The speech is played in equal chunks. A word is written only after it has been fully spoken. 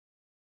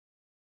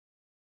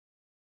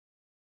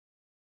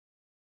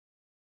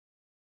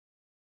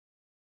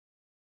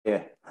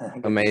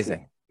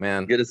Amazing,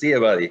 man. Good to see you,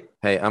 buddy.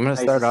 Hey, I'm going to Nice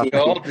to start off. see We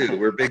you. all do.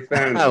 We're big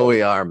fans.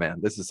 We are, man.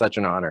 This is such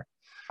an honor.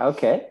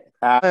 Okay.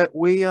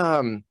 We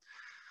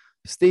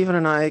Stephen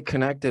and I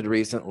connected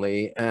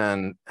recently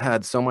and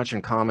had so much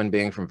in common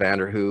being from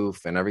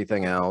Vanderhoof and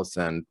everything else,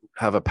 and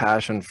have a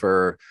passion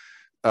for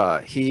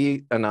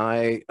he and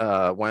I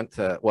went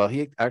to, well,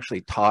 he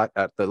actually taught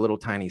at the little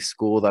tiny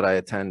school that I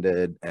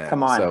attended.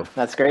 Come And on. so,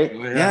 That's great.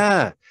 Oh,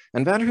 yeah.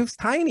 And Vanderhoof's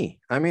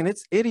tiny. I mean,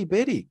 it's itty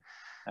bitty.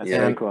 That's Yeah.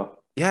 very And cool.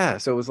 yeah,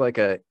 so it was like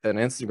an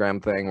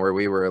Instagram thing where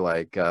we were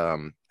like,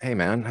 hey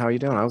man, how you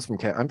doing?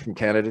 I'm from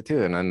Canada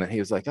too. And then he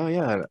was like, oh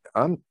yeah,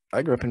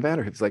 I grew up in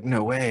Vanderhoof. He's like,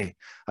 no way.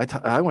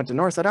 I went to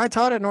Northside. I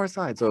taught at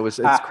Northside. So it's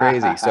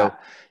crazy. So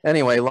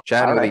anyway,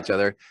 chatting with right. each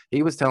other.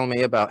 He was telling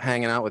me about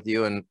hanging out with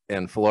you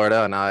in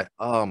Florida, and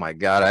oh my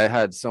God, I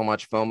had so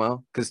much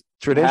FOMO because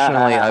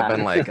traditionally I've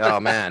been like, oh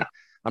man,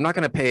 I'm not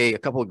gonna pay a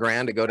couple of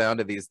grand to go down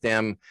to these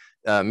damn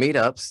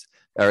meetups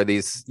or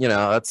these,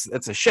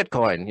 it's a shit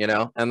coin,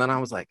 And then I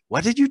was like,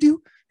 what did you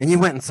do? And you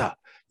went and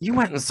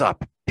saw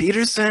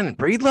Peterson and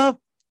Breedlove.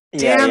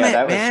 Damn it,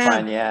 that man. was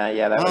fun.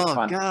 Yeah, that was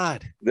fun. Oh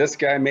God. This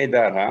guy made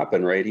that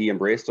happen, right? He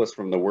embraced us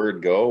from the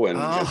word go and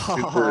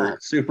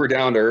just super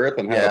down to earth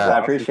and had a Yeah. blast. I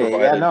appreciate it.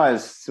 Yeah, no,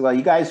 well,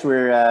 you guys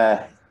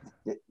were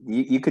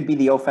you could be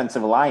the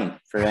offensive line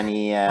for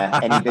any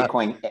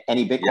Bitcoin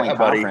Yeah,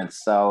 buddy.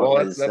 conference. So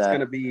Well, that's going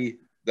to be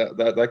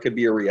that could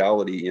be a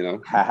reality, You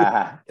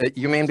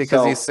mean because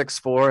So- he's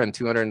 6'4" and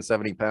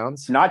 270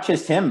 pounds? Not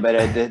just him,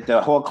 but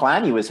the whole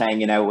clan he was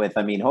hanging out with.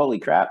 I mean, holy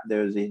crap,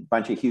 there was a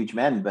bunch of huge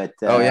men. But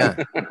Oh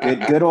yeah.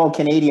 good old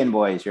Canadian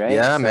boys, right?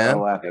 Yeah, man.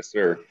 Yes,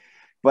 sir.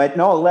 But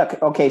no, look,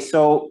 okay,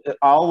 so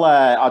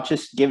I'll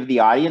just give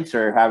the audience,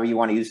 or however you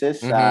want to use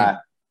this. Mhm.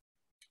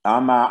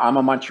 I'm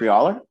a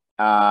Montrealer.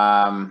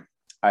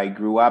 I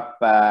grew up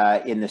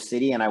in the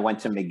city, and I went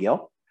to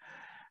McGill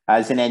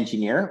as an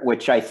engineer,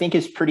 which I think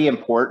is pretty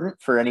important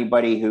for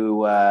anybody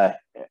who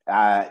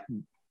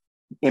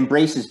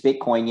embraces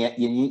Bitcoin.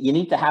 You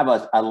need to have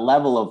a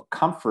level of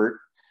comfort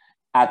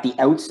at the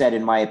outset,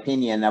 in my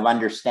opinion, of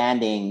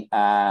understanding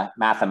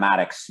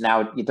mathematics.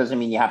 Now, it doesn't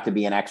mean you have to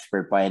be an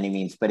expert by any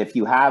means, but if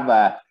you have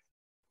a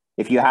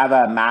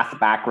math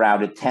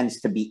background, it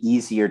tends to be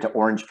easier to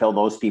orange pill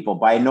those people.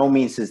 By no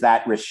means is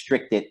that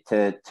restricted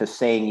to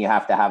saying you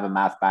have to have a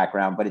math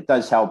background, but it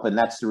does help. And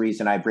that's the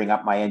reason I bring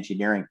up my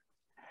engineering.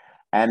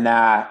 And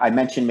I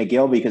mentioned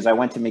McGill because I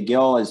went to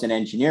McGill as an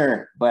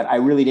engineer, but I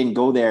really didn't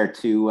go there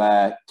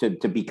to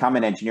become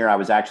an engineer. I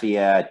was actually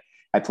I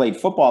played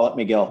football at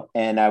McGill,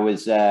 and I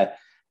was I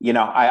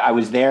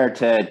was there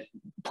to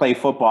play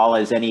football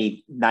as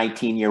any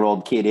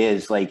 19-year-old kid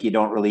is. Like, you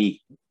don't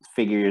really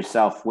figure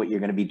yourself what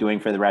you're going to be doing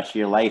for the rest of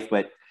your life.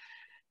 But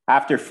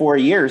after 4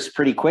 years,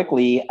 pretty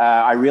quickly,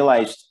 I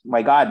realized,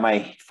 my God,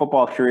 my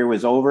football career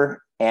was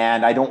over,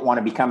 and I don't want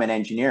to become an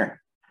engineer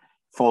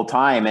full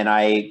time. And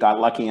I got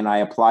lucky and I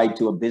applied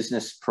to a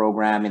business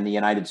program in the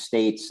United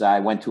States. I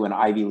went to an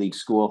Ivy League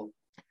school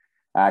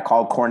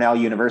called Cornell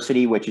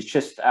University, which is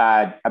just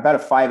about a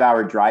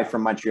 5-hour drive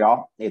from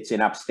Montreal. It's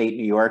in upstate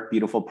New York,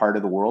 beautiful part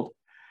of the world.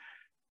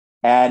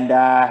 And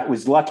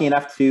was lucky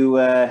enough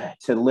to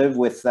live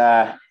with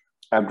a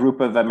group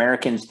of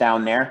Americans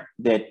down there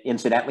that,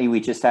 incidentally,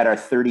 we just had our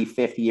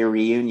 35th year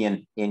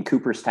reunion in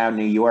Cooperstown,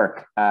 New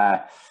York.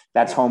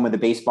 That's home of the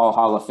Baseball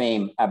Hall of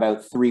Fame,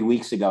 about 3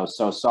 weeks ago.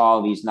 So saw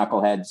all these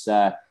knuckleheads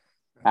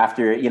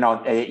after,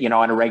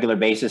 on a regular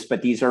basis.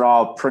 But these are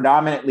all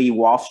predominantly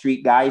Wall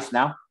Street guys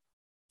now.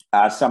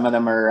 Some of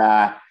them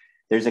are,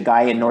 there's a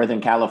guy in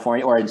Northern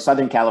California, or in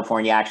Southern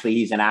California, actually,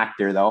 he's an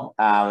actor though.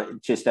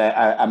 Just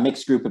a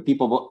mixed group of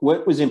people. But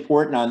what was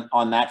important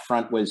on that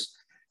front was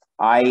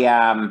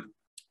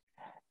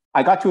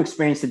I got to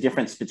experience the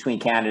difference between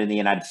Canada and the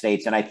United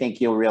States. And I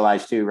think you'll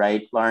realize too,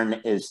 right, Lauren,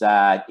 is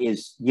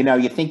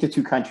you think the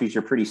two countries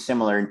are pretty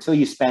similar until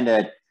you spend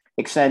an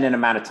extended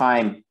amount of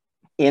time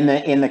in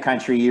the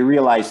country. You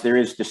realize there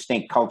is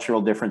distinct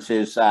cultural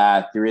differences.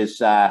 There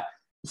is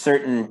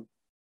certain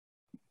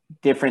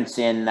difference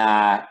in,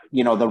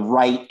 the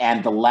right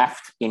and the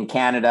left in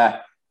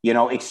Canada.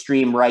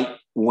 Extreme right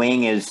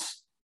wing is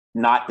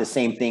not the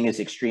same thing as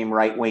extreme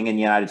right wing in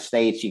the United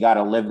States. You got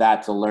to live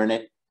that to learn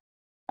it.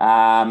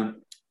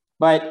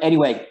 But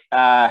anyway,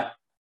 I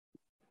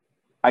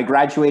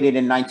graduated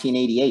in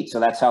 1988. So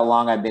that's how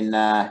long I've been,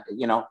 out,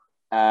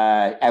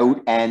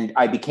 and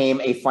I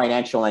became a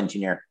financial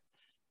engineer.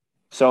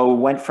 So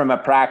went from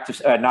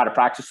not a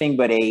practicing,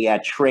 but a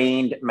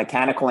trained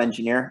mechanical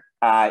engineer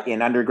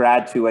in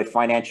undergrad to a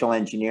financial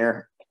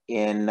engineer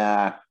in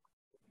my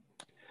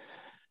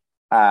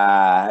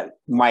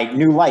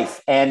new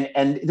life.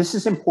 And this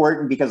is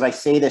important because I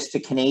say this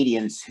to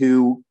Canadians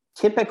who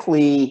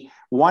typically,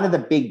 one of the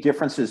big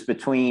differences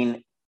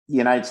between the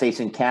United States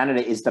and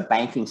Canada is the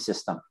banking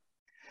system.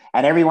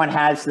 And everyone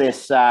has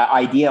this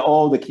idea,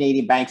 the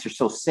Canadian banks are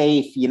so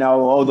safe,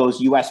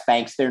 those US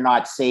banks, they're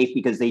not safe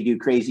because they do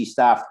crazy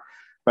stuff.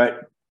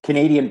 But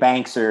Canadian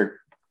banks are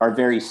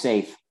very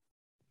safe.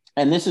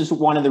 And this is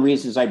one of the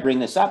reasons I bring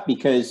this up,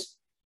 because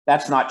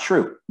That's not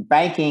true.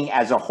 Banking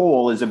as a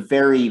whole is a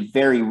very,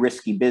 very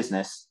risky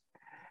business.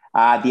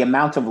 The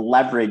amount of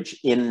leverage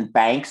in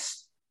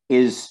banks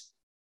is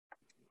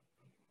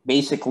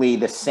basically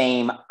the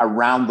same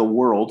around the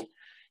world,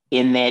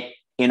 in that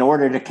in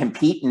order to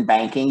compete in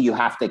banking, you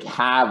have to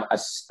have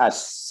a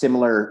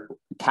similar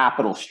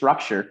capital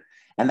structure.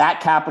 And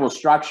that capital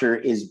structure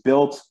is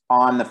built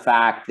on the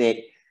fact that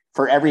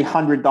for every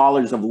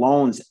 $100 of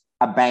loans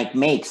a bank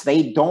makes,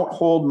 they don't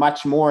hold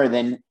much more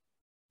than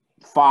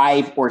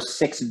 $5 or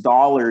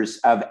 $6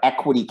 of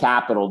equity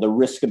capital, the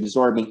risk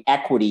absorbing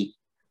equity,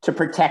 to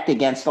protect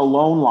against a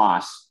loan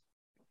loss.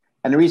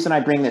 And the reason I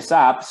bring this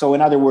up, so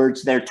in other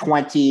words, they're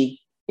 20,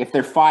 if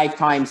they're 5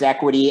 times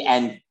equity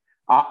and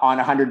on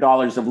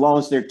 $100 of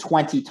loans, they're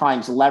 20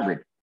 times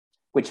levered,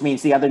 which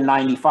means the other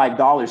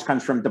 $95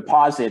 comes from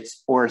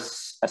deposits or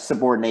a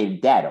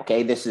subordinated debt.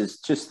 Okay, this is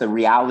just the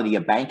reality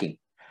of banking,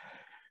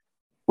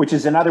 which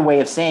is another way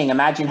of saying,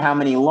 imagine how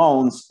many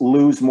loans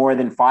lose more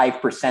than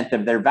 5%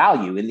 of their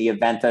value in the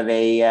event of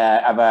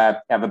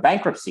a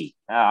bankruptcy.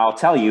 I'll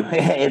tell you,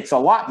 it's a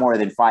lot more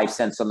than 5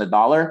 cents on the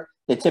dollar.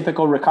 The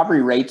typical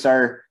recovery rates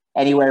are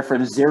anywhere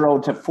from 0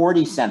 to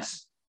 40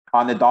 cents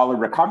on the dollar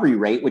recovery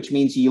rate, which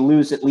means you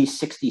lose at least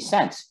 60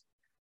 cents.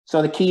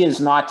 So the key is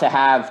not to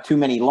have too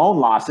many loan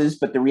losses,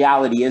 but the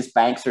reality is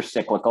banks are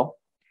cyclical.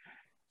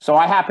 So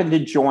I happened to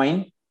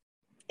join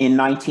in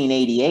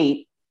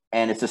 1988,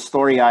 and it's a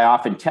story I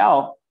often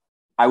tell.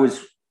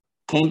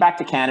 Came back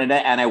to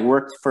Canada and I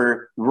worked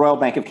for Royal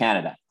Bank of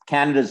Canada,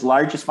 Canada's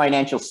largest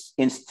financial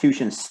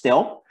institution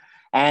still.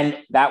 And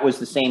that was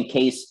the same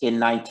case in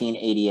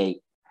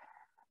 1988.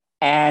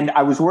 And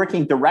I was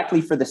working directly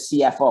for the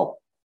CFO.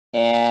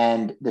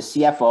 And the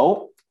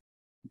CFO,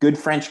 good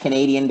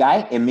French-Canadian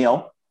guy,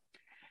 Emile.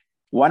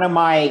 One of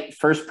my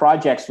first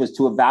projects was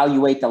to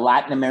evaluate the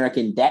Latin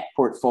American debt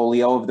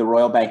portfolio of the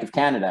Royal Bank of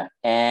Canada.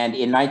 And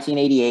in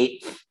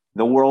 1988,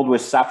 the world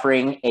was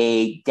suffering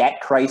a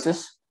debt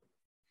crisis.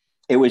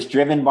 It was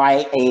driven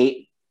by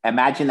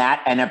imagine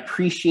that, an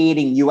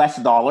appreciating US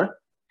dollar,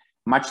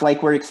 much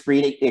like we're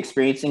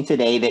experiencing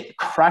today, that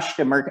crushed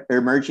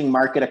emerging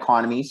market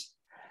economies.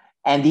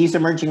 And these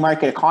emerging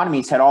market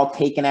economies had all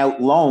taken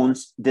out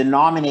loans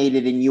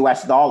denominated in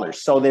US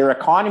dollars. So their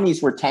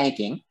economies were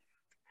tanking,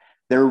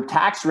 their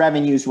tax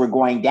revenues were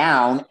going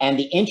down, and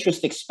the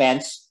interest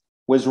expense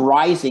was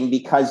rising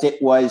because it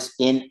was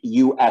in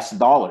US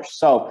dollars.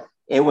 So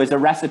it was a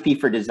recipe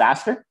for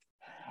disaster.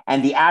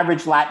 And the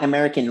average Latin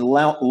American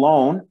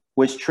loan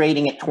was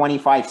trading at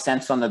 25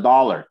 cents on the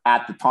dollar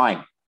at the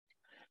time.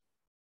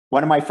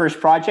 One of my first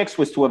projects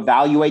was to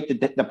evaluate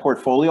the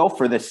portfolio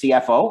for the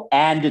CFO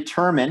and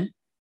determine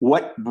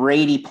what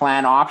Brady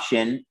plan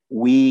option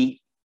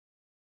we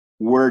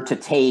were to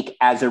take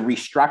as a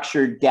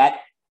restructured debt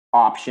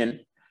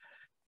option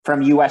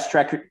from US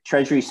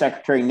Treasury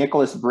Secretary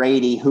Nicholas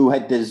Brady, who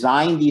had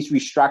designed these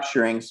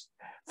restructurings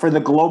for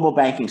the global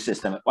banking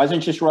system. It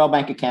wasn't just Royal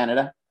Bank of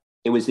Canada.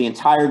 It was the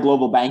entire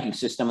global banking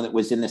system that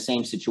was in the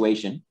same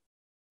situation.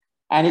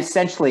 And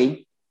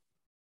essentially,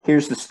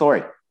 here's the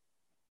story.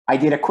 I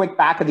did a quick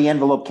back of the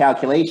envelope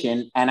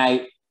calculation,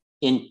 and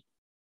in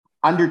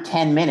under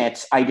 10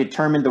 minutes, I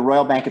determined the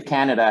Royal Bank of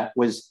Canada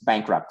was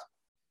bankrupt.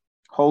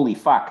 Holy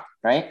fuck,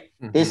 right?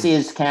 Mm-hmm. This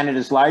is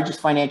Canada's largest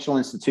financial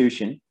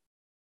institution.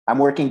 I'm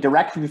working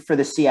directly for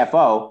the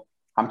CFO.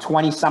 I'm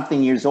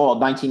 20-something years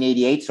old,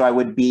 1988, so I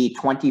would be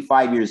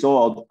 25 years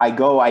old. I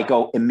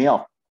go,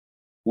 Emile,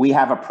 we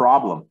have a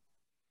problem.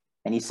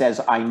 And he says,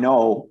 I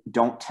know,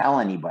 don't tell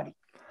anybody.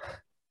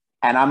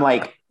 And I'm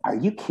like, are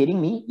you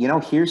kidding me? You know,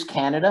 here's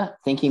Canada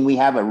thinking we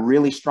have a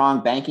really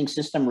strong banking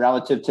system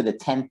relative to the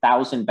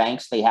 10,000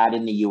 banks they had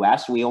in the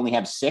US. We only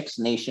have 6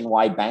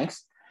 nationwide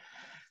banks.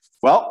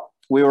 Well,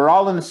 we were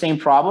all in the same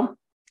problem.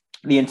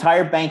 The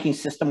entire banking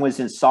system was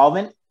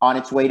insolvent, on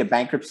its way to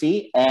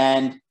bankruptcy,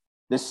 and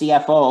the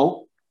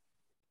CFO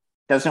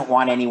doesn't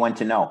want anyone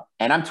to know.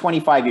 And I'm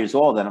 25 years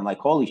old, and I'm like,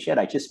 holy shit,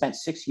 I just spent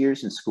 6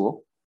 years in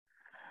school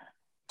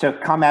to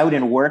come out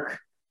and work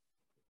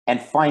and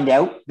find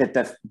out that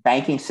the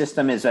banking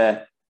system is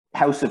a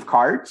house of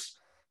cards.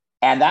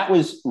 And that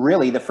was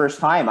really the first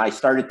time I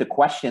started to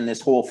question this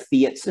whole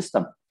fiat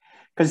system.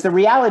 Because the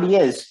reality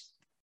is,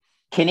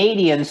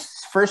 Canadians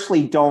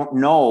firstly don't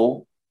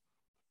know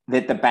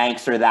that the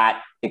banks are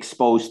that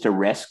exposed to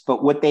risk,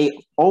 but what they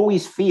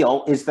always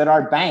feel is that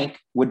our bank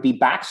would be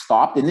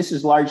backstopped, and this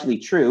is largely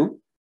true.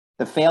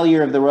 The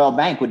failure of the Royal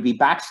Bank would be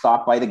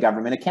backstopped by the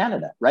government of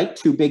Canada, right?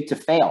 Too big to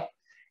fail.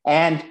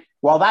 And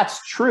while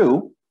that's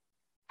true,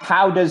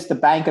 how does the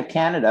Bank of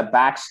Canada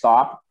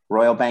backstop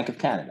Royal Bank of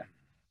Canada?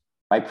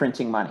 By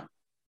printing money,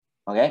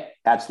 okay?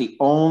 That's the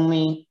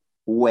only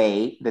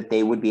way that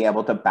they would be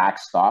able to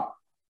backstop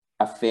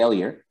a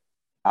failure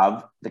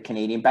of the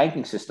Canadian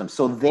banking system.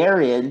 So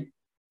therein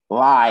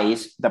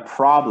lies the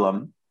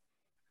problem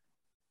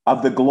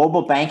of the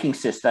global banking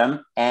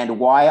system, and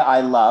why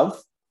I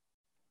love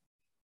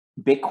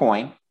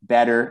Bitcoin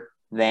better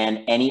than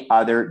any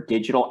other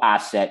digital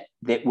asset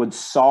that would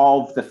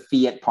solve the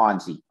fiat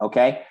Ponzi,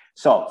 okay?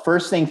 So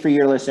first thing for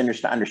your listeners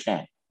to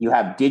understand, You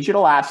have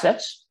digital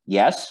assets.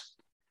 Yes.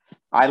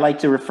 I like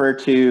to refer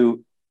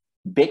to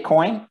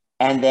Bitcoin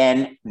and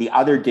then the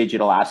other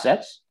digital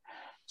assets.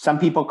 Some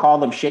people call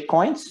them shit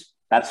coins.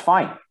 That's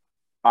fine.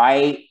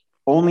 I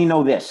only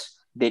know this,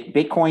 that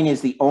Bitcoin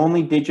is the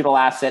only digital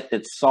asset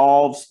that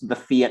solves the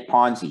fiat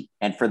Ponzi.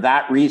 And for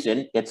that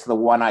reason, it's the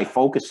one I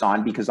focus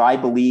on, because I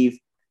believe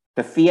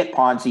the fiat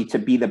Ponzi to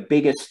be the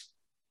biggest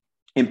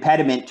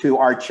impediment to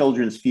our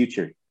children's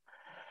future.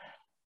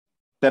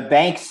 The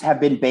banks have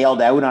been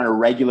bailed out on a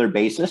regular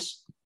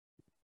basis.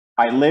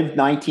 I lived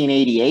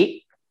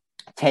 1988.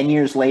 10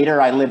 years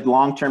later, I lived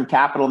long-term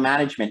capital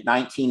management,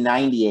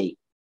 1998,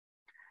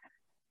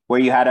 where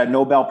you had a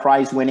Nobel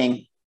Prize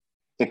winning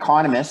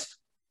economist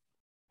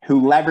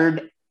who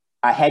levered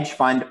a hedge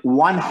fund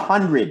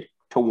 100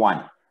 to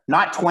 1,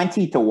 not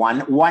 20 to 1,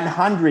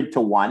 100 to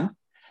 1,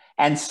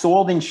 and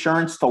sold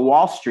insurance to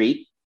Wall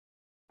Street.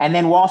 And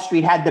then Wall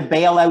Street had to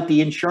bail out the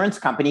insurance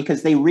company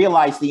because they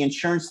realized the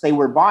insurance they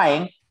were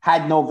buying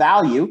had no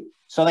value.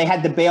 So they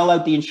had to bail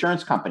out the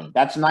insurance company.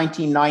 That's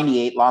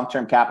 1998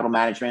 long-term capital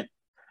management.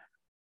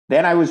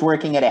 Then I was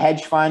working at a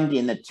hedge fund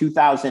in the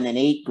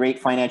 2008 great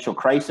financial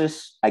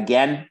crisis.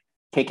 Again,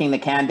 kicking the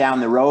can down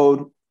the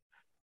road,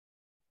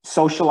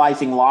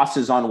 socializing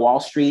losses on Wall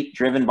Street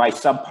driven by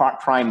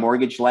subprime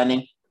mortgage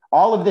lending.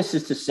 All of this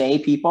is to say,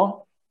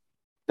 people,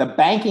 the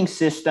banking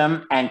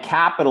system and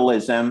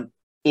capitalism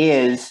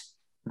is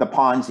the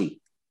Ponzi.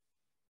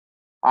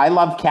 I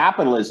love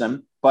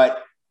capitalism,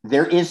 but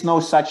there is no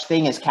such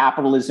thing as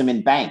capitalism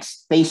in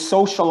banks. They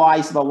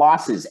socialize the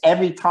losses.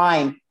 Every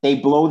time they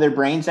blow their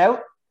brains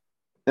out,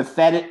 the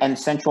Fed and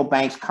central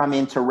banks come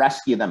in to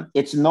rescue them.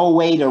 It's no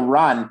way to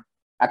run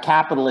a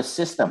capitalist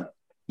system.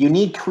 You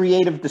need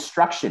creative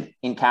destruction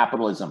in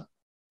capitalism.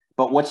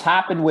 But what's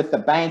happened with the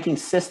banking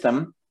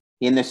system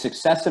in the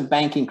successive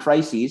banking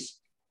crises,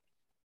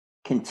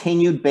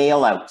 continued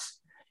bailouts.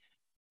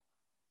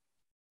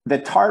 The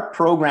TARP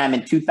program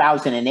in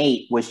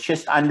 2008 was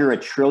just under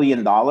 $1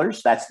 trillion.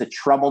 That's the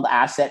Troubled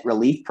Asset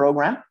Relief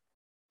Program.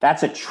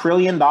 That's $1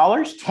 trillion.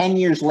 10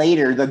 years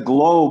later, the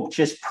Globe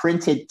just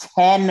printed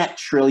 $10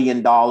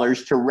 trillion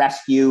to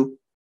rescue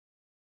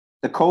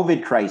the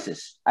COVID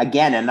crisis.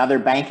 Again, another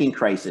banking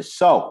crisis.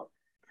 So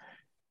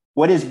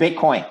what is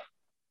Bitcoin?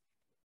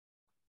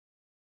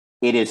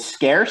 It is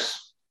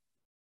scarce,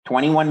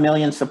 21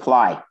 million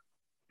supply.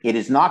 It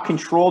is not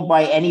controlled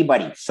by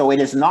anybody. So it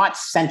is not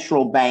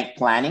central bank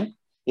planning.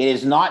 It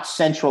is not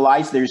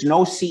centralized. There's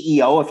no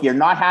CEO. If you're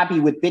not happy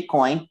with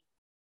Bitcoin,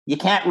 you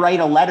can't write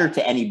a letter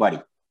to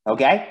anybody,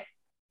 okay?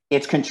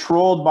 It's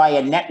controlled by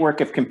a network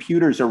of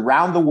computers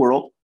around the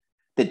world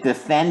that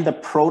defend the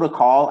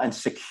protocol and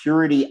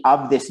security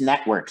of this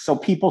network. So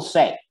people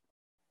say,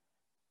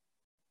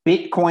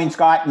 Bitcoin's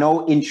got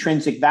no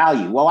intrinsic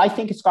value. Well, I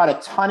think it's got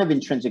a ton of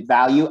intrinsic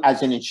value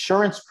as an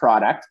insurance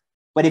product.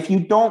 But if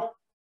you don't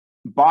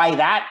buy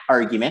that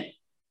argument,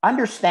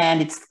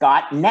 understand it's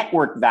got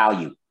network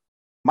value,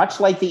 much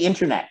like the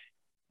internet.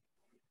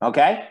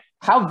 Okay?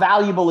 How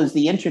valuable is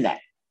the internet?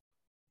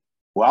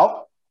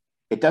 Well,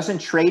 it doesn't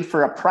trade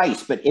for a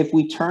price, but if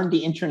we turned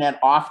the internet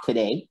off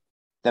today,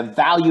 the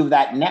value of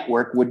that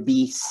network would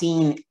be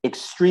seen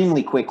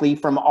extremely quickly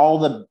from all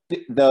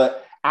the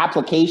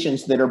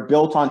applications that are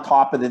built on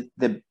top of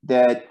the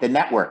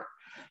network.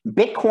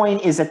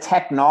 Bitcoin is a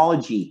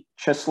technology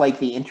just like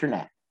the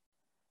internet.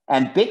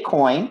 And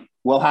Bitcoin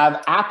will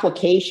have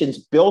applications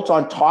built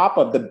on top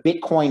of the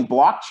Bitcoin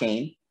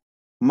blockchain,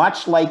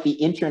 much like the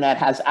internet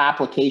has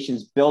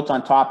applications built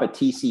on top of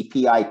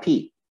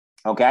TCP/IP,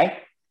 okay?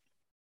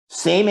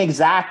 Same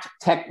exact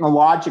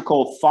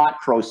technological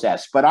thought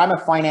process, but I'm a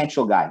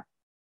financial guy.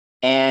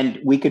 And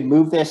we could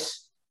move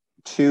this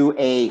to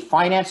a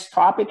finance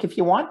topic if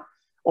you want,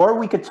 or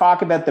we could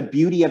talk about the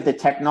beauty of the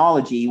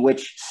technology,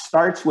 which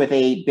starts with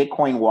a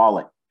Bitcoin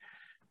wallet.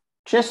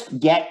 Just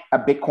get a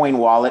Bitcoin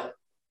wallet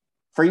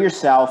for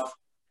yourself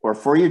or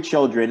for your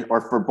children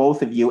or for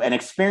both of you and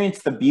experience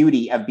the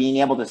beauty of being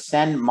able to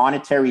send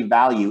monetary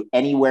value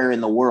anywhere in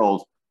the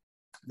world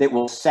that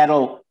will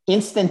settle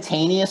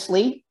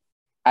instantaneously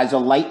as a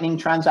Lightning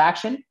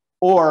transaction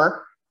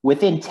or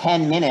within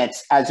 10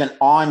 minutes as an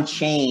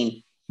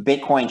on-chain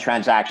Bitcoin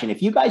transaction.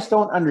 If you guys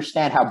don't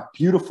understand how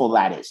beautiful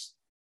that is,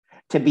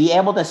 to be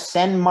able to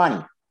send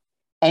money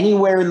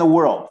anywhere in the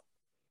world,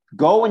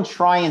 go and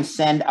try and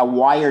send a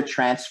wire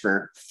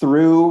transfer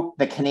through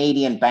the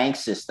Canadian bank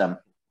system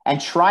and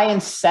try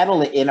and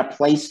settle it in a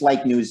place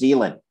like New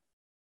Zealand.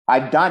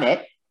 I've done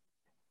it.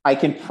 I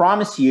can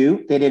promise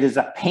you that it is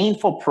a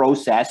painful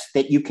process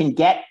that you can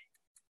get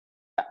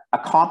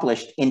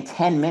accomplished in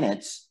 10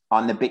 minutes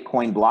on the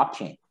Bitcoin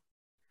blockchain.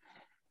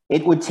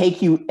 It would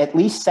take you at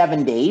least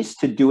 7 days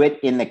to do it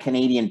in the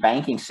Canadian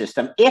banking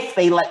system if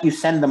they let you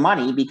send the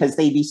money, because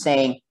they'd be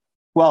saying,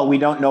 well, we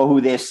don't know who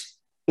this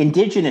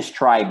Indigenous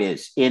tribe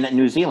is in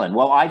New Zealand.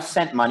 Well, I've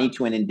sent money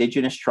to an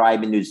Indigenous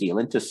tribe in New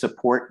Zealand to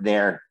support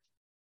their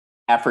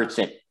efforts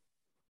at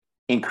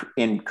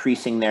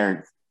increasing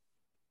their,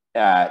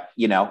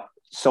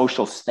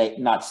 social state,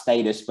 not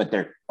status, but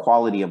their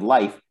quality of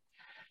life.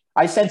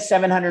 I said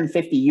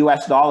 750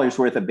 US dollars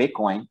worth of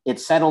Bitcoin. It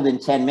settled in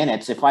 10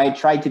 minutes. If I had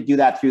tried to do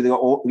that through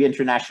the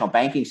international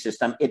banking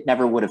system, it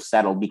never would have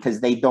settled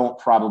because they don't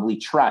probably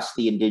trust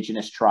the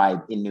indigenous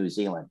tribe in New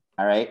Zealand.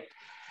 All right.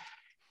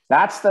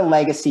 That's the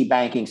legacy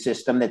banking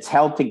system that's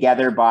held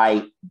together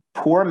by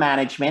poor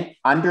management,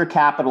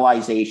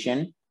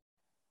 undercapitalization,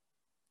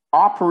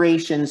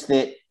 operations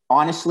that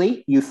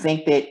honestly, you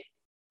think that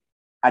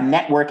a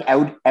network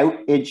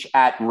outage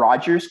at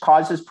Rogers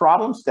causes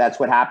problems. That's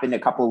what happened a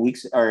couple of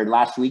weeks or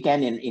last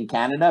weekend in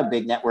Canada, a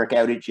big network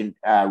outage in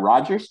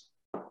Rogers.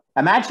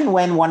 Imagine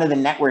when one of the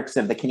networks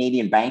of the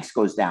Canadian banks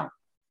goes down,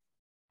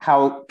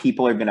 how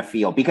people are going to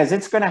feel, because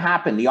it's going to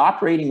happen. The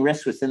operating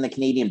risks within the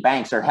Canadian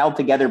banks are held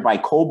together by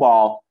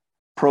COBOL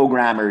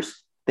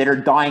programmers that are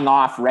dying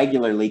off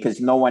regularly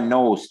because no one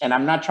knows. And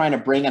I'm not trying to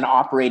bring an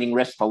operating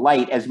risk to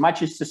light as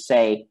much as to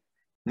say,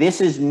 this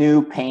is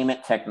new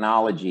payment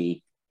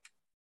technology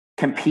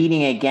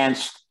competing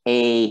against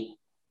a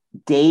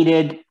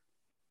dated,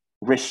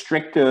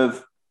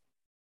 restrictive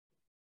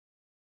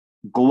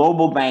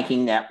global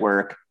banking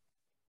network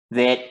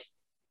that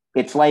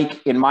it's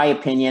like, in my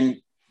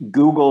opinion,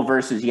 Google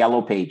versus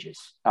Yellow Pages.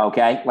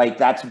 Okay, like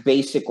that's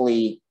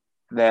basically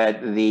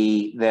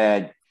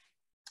the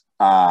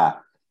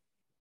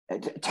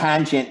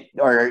tangent,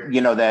 or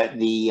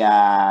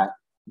the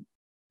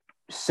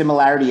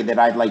similarity that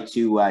I'd like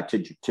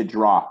to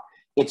draw.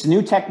 It's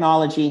new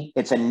technology.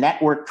 It's a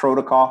network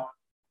protocol.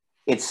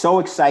 It's so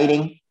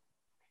exciting.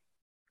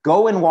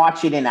 Go and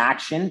watch it in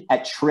action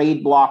at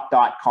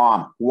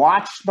tradeblock.com.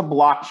 Watch the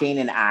blockchain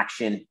in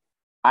action.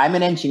 I'm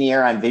an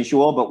engineer, I'm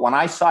visual, but when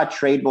I saw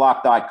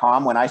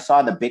tradeblock.com, when I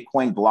saw the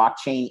Bitcoin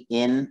blockchain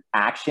in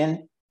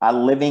action, a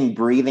living,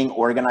 breathing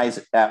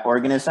organism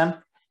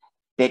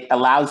that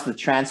allows the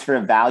transfer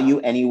of value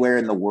anywhere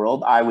in the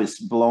world, I was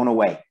blown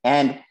away.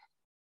 And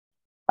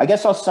I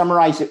guess I'll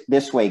summarize it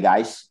this way,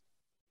 guys.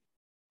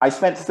 I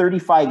spent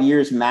 35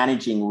 years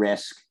managing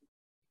risk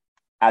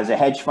as a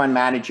hedge fund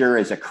manager,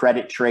 as a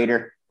credit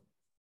trader.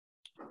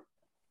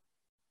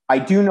 I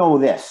do know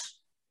this.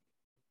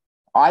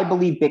 I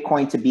believe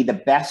Bitcoin to be the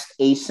best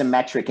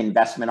asymmetric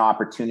investment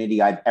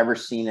opportunity I've ever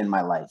seen in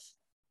my life.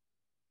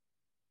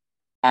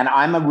 And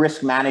I'm a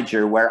risk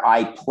manager where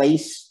I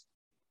place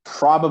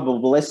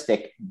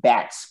probabilistic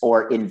bets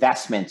or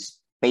investments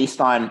based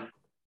on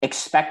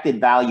expected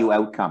value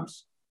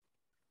outcomes.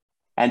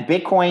 And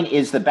Bitcoin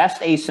is the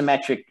best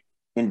asymmetric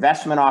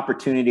investment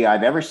opportunity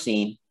I've ever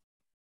seen.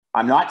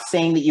 I'm not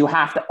saying that you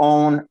have to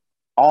own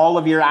all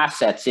of your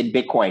assets in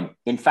Bitcoin.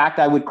 In fact,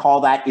 I would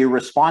call that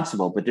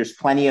irresponsible, but there's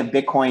plenty of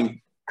Bitcoin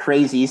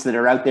crazies that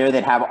are out there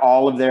that have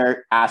all of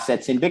their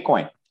assets in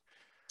Bitcoin.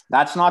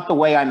 That's not the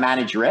way I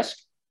manage risk,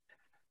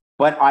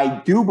 but I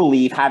do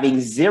believe having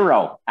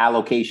zero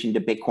allocation to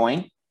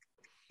Bitcoin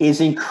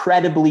is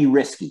incredibly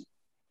risky.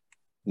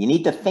 You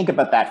need to think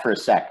about that for a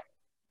sec.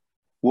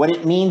 What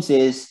it means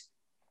is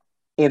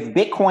if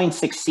Bitcoin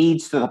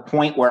succeeds to the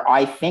point where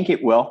I think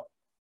it will,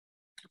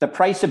 the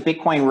price of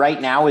Bitcoin right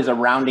now is a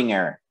rounding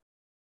error.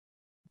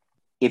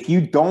 If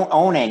you don't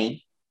own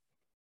any,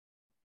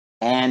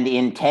 and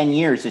in 10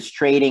 years it's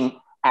trading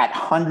at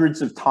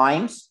hundreds of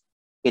times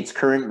its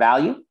current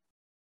value,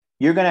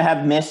 you're going to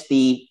have missed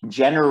the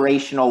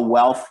generational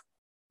wealth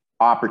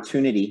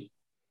opportunity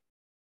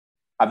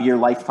of your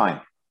lifetime.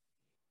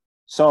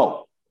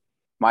 So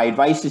my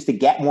advice is to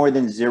get more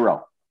than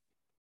zero.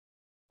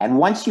 And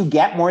once you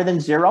get more than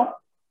zero,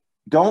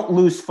 don't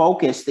lose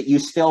focus that you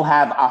still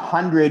have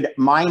 100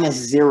 minus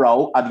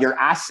zero of your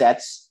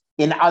assets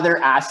in other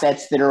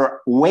assets that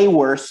are way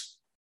worse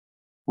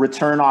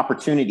return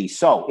opportunities.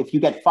 So if you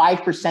get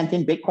 5%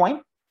 in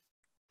Bitcoin,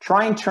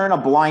 try and turn a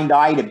blind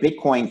eye to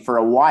Bitcoin for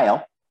a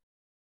while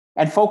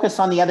and focus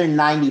on the other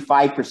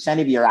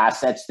 95% of your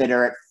assets that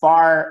are at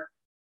far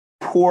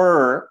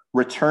poorer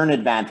return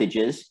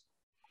advantages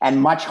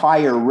and much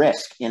higher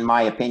risk, in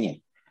my opinion.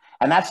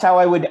 And that's how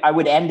I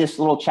would end this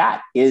little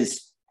chat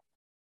is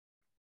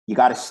you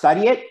got to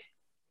study it.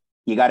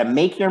 You got to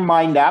make your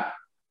mind up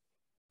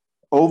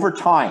over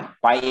time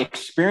by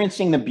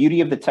experiencing the beauty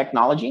of the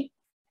technology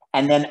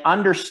and then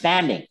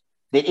understanding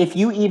that if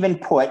you even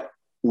put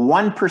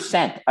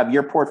 1% of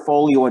your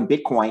portfolio in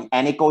Bitcoin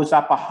and it goes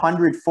up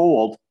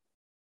 100-fold,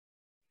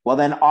 well,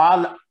 then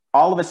all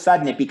of a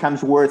sudden it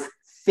becomes worth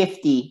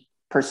 50%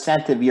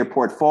 of your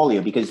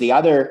portfolio because the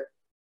other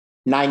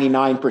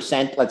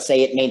 99%, let's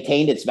say it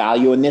maintained its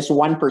value, and this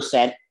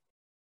 1%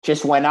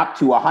 just went up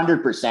to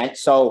 100%.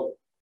 So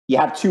you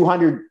have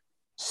 200%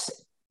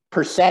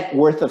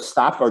 worth of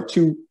stuff or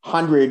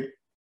 $200,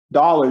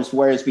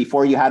 whereas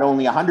before you had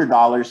only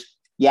 $100.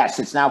 Yes,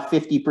 it's now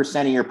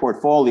 50% of your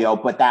portfolio,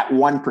 but that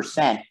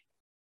 1%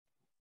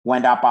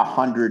 went up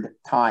 100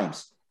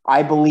 times.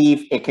 I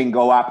believe it can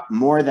go up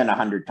more than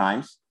 100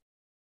 times.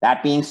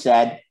 That being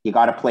said, you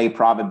got to play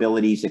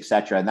probabilities,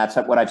 etc. And that's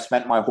what I've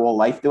spent my whole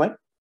life doing.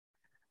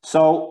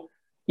 So,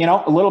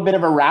 a little bit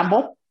of a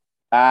ramble.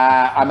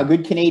 I'm a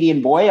good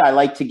Canadian boy. I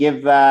like to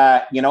give,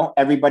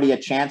 everybody a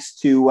chance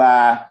to,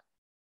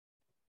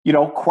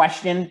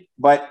 question.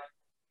 But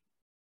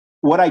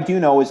what I do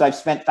know is I've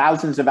spent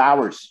thousands of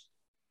hours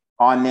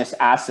on this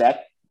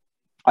asset.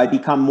 I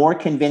become more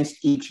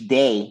convinced each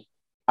day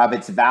of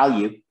its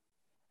value.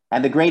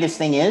 And the greatest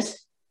thing is,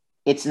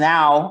 it's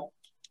now,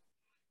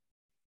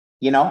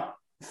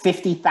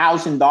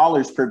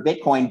 $50,000 per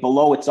Bitcoin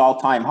below its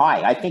all-time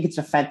high. I think it's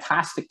a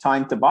fantastic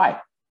time to buy.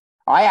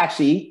 I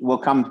actually will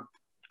come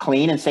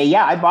clean and say,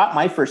 yeah, I bought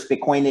my first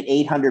Bitcoin at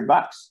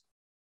 $800.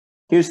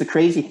 Here's the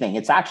crazy thing.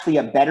 It's actually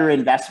a better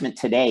investment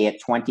today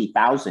at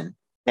 20,000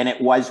 than it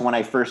was when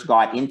I first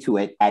got into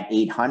it at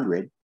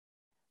 800.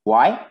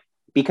 Why?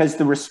 Because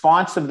the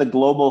response of the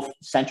global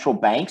central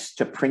banks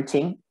to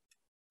printing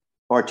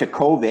or to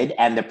COVID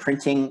and the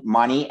printing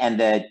money and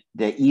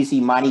the easy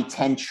money,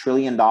 $10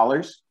 trillion,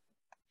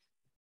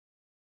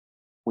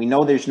 we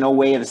know there's no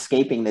way of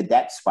escaping the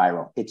debt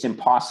spiral. It's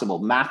impossible,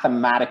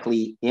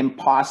 mathematically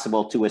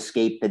impossible to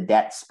escape the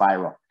debt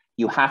spiral.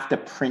 You have to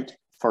print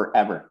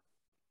forever.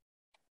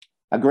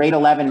 A grade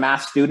 11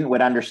 math student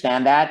would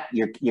understand that.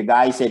 Your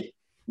guys at,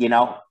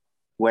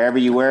 wherever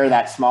you were,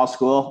 that small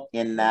school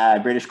in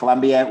British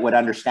Columbia would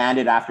understand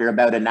it after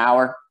about an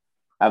hour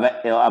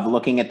of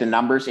looking at the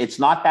numbers. It's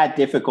not that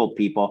difficult,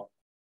 people,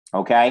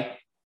 okay?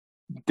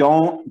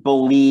 Don't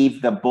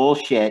believe the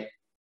bullshit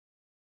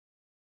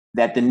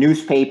that the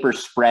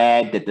newspapers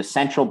spread, that the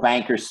central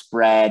bankers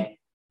spread,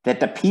 that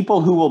the people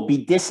who will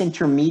be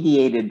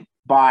disintermediated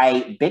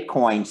by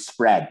Bitcoin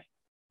spread.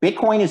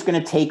 Bitcoin is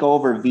going to take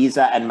over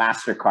Visa and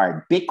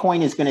MasterCard.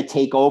 Bitcoin is going to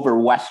take over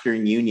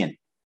Western Union.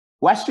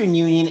 Western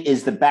Union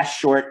is the best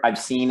short I've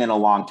seen in a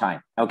long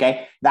time,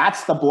 okay?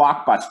 That's the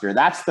blockbuster.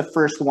 That's the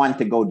first one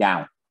to go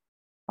down,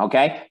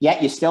 okay?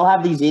 Yet you still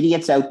have these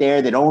idiots out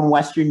there that own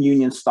Western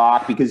Union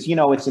stock because,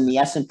 it's in the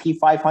S&P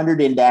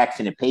 500 index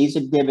and it pays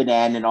a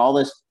dividend and all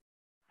this.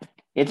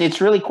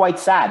 It's really quite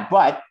sad,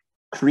 but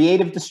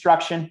creative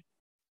destruction,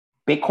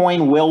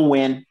 Bitcoin will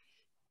win.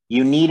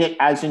 You need it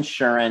as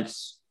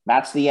insurance.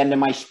 That's the end of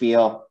my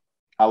spiel.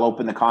 I'll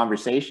open the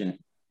conversation.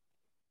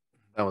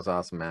 That was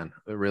awesome, man.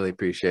 I really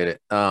appreciate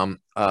it.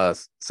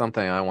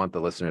 Something I want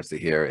the listeners to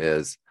hear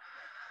is,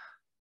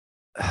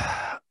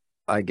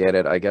 I get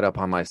it. I get up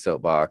on my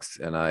soapbox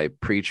and I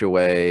preach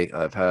away.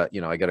 I've had,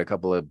 I get a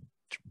couple of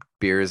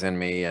beers in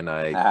me and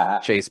I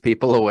chase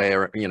people away,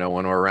 when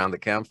we're around the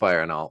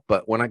campfire and all.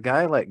 But when a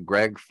guy like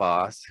Gregg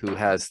Foss, who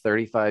has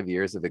 35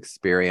 years of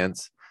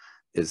experience,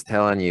 is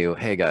telling you,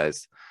 hey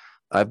guys,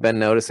 I've been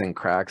noticing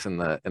cracks in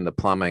the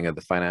plumbing of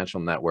the financial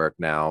network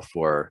now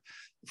for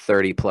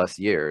 30 plus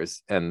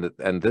years, and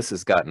this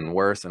has gotten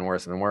worse and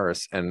worse and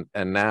worse. And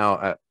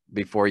now,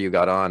 before you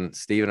got on,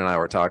 Steven and I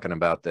were talking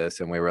about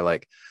this, and we were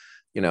like,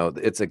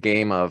 it's a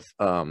game of,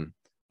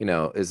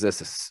 is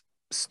this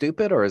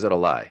stupid or is it a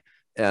lie?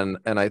 And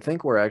I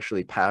think we're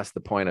actually past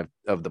the point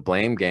of the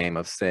blame game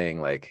of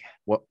saying like,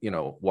 what,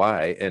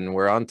 why? And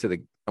we're on to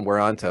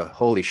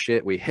holy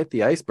shit, we hit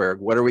the iceberg.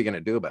 What are we going to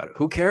do about it?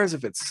 Who cares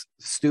if it's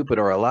stupid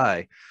or a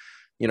lie?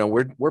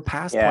 We're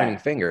past pointing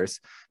fingers,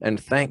 and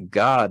thank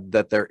God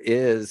that there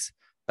is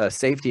a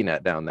safety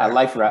net down there.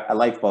 A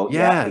lifeboat.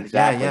 Yeah,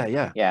 exactly.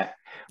 Yeah.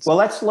 Well,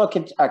 let's look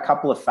at a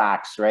couple of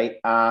facts, right?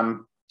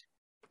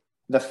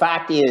 The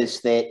fact is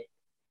that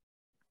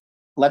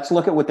let's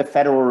look at what the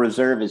Federal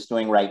Reserve is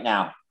doing right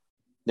now.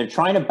 They're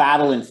trying to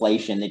battle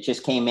inflation. It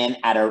just came in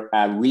at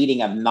a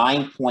reading of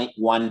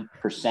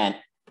 9.1%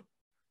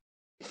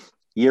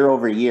 year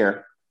over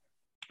year.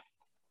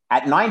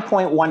 At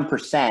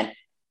 9.1%,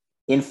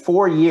 in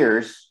 4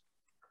 years,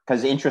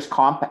 because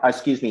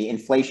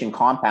inflation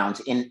compounds,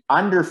 in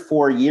under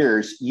 4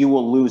 years, you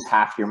will lose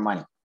half your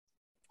money.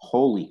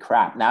 Holy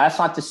crap. Now, that's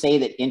not to say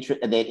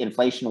that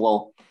inflation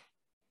will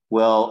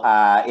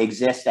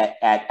exist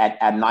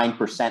at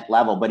 9%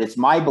 level, but it's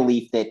my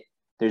belief that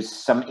there's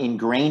some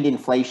ingrained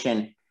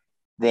inflation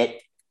that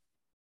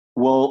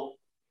will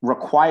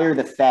require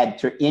the Fed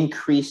to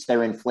increase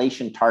their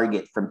inflation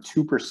target from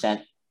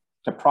 2%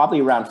 to probably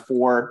around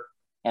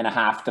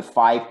 4.5% to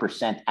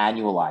 5%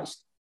 annualized.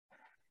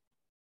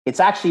 It's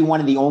actually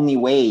one of the only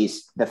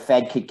ways the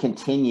Fed could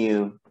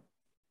continue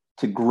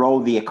to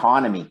grow the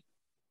economy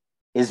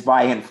is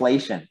by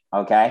inflation,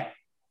 okay?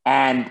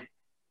 And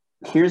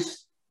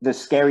here's the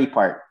scary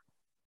part.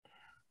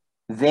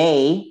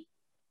 They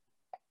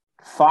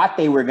thought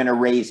they were going to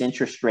raise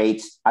interest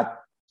rates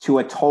to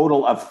a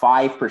total of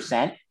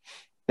 5%.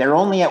 They're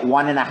only at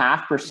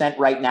 1.5%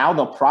 right now.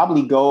 They'll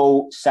probably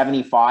go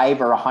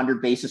 75 or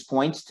 100 basis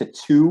points to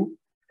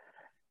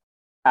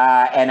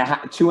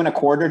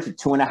 2.25% to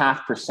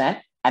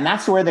 2.5%. And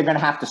that's where they're going to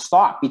have to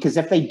stop, because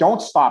if they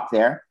don't stop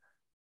there,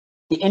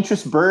 the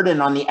interest burden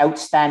on the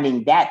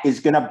outstanding debt is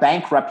going to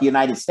bankrupt the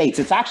United States.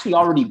 It's actually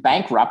already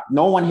bankrupt.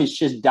 No one has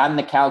just done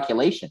the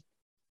calculation.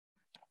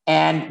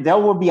 And there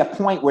will be a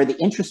point where the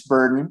interest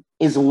burden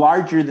is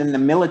larger than the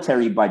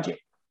military budget.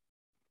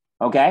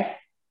 Okay?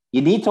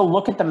 You need to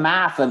look at the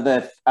math of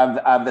the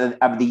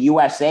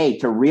USA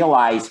to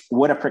realize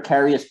what a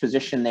precarious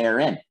position they are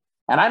in.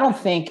 And I don't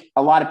think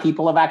a lot of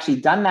people have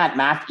actually done that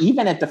math,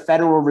 even at the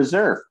Federal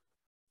Reserve.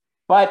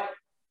 But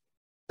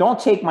don't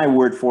take my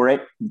word for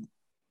it.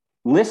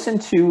 listen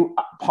to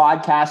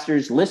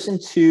podcasters, listen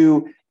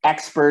to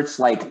experts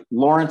like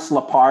Lawrence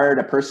Lepard,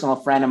 a personal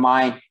friend of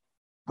mine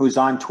who's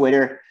on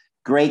Twitter,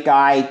 great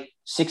guy,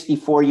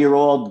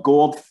 64-year-old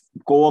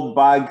gold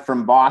bug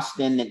from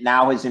Boston that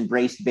now has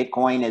embraced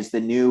Bitcoin as the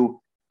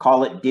new,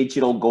 call it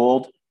digital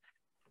gold.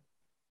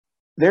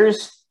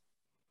 This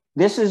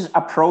is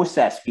a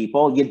process,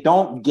 people. You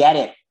don't get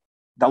it.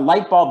 The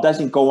light bulb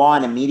doesn't go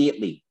on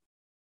immediately.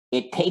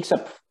 It takes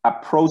a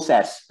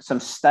process, some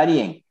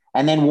studying.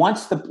 And then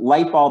once the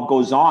light bulb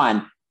goes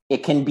on,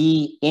 it can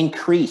be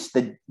increased.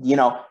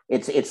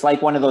 It's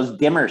like one of those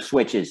dimmer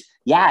switches.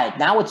 Yeah,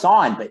 now it's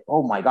on, but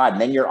oh my God,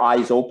 and then your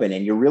eyes open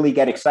and you really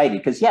get excited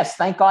because yes,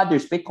 thank God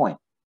there's Bitcoin.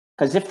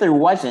 Because if there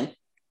wasn't,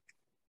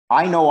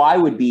 I know I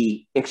would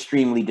be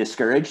extremely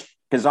discouraged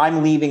because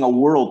I'm leaving a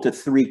world to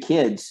 3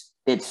 kids.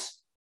 It's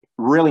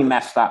really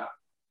messed up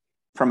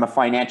from a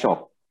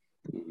financial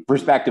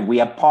perspective. We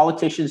have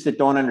politicians that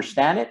don't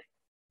understand it.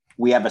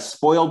 We have a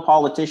spoiled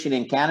politician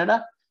in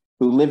Canada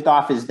who lived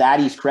off his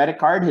daddy's credit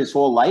card his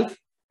whole life,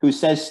 who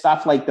says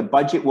stuff like the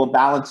budget will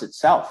balance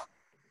itself.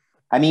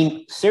 I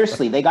mean,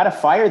 seriously, they got to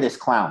fire this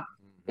clown.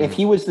 If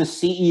he was the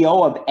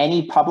CEO of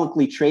any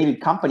publicly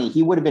traded company,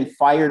 he would have been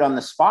fired on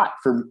the spot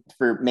for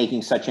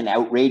making such an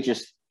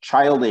outrageous,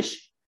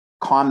 childish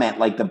comment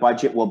like the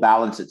budget will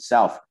balance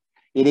itself.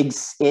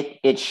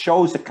 It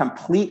shows a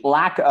complete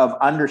lack of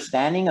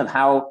understanding of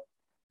how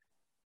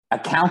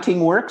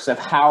accounting works, of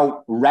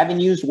how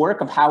revenues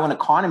work, of how an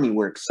economy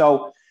works.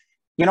 So,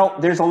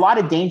 there's a lot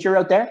of danger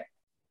out there.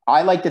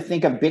 I like to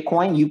think of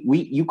Bitcoin.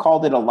 You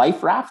called it a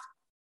life raft.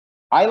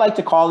 I like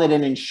to call it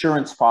an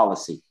insurance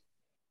policy.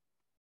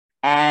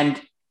 And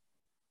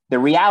the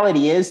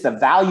reality is the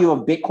value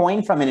of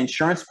Bitcoin from an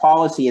insurance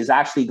policy has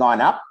actually gone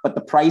up, but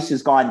the price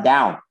has gone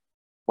down.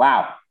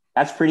 Wow,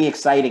 that's pretty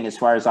exciting as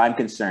far as I'm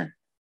concerned.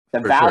 The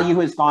value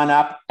has gone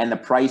up and the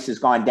price has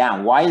gone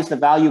down. Why has the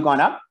value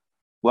gone up?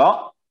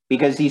 Well,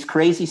 because these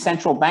crazy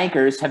central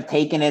bankers have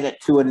taken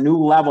it to a new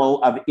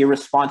level of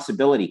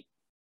irresponsibility.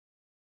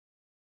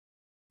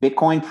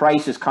 Bitcoin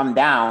price has come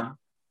down.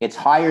 It's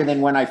higher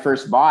than when I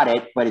first bought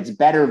it, but it's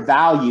better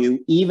value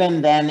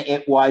even than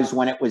it was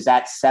when it was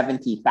at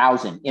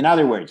 70,000. In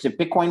other words, if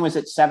Bitcoin was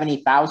at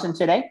 70,000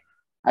 today,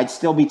 I'd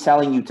still be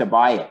telling you to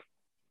buy it.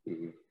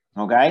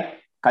 Okay?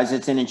 Because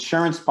it's an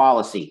insurance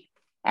policy.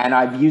 And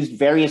I've used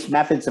various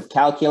methods of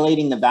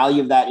calculating the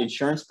value of that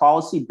insurance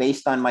policy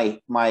based on my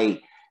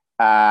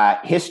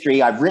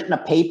history. I've written a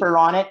paper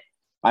on it.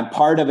 I'm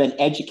part of an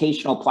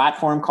educational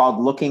platform called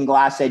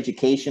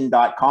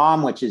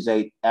lookingglasseducation.com, which is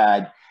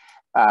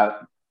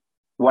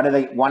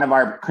one of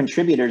our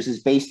contributors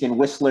is based in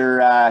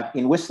Whistler,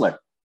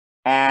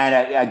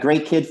 and a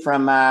great kid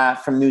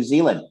from New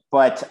Zealand,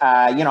 but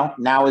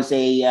now is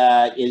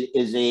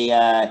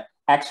a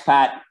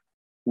expat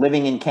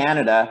living in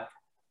Canada.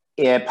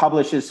 It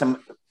publishes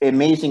some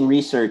amazing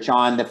research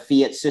on the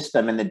fiat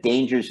system and the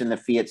dangers in the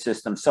fiat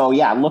system. So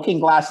yeah, Looking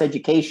Glass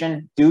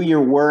Education, do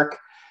your work,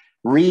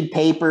 read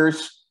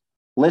papers,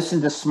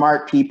 listen to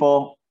smart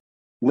people,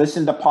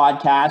 listen to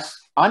podcasts,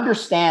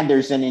 understand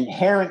there's an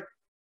inherent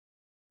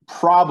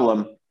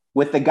problem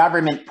with the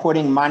government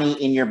putting money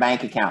in your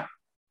bank account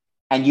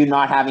and you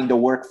not having to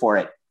work for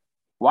it.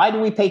 Why do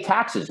we pay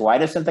taxes? Why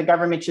doesn't the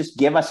government just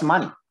give us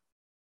money?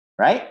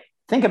 Right?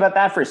 Think about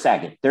that for a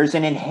second. There's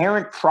an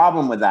inherent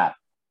problem with that.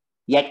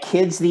 Yet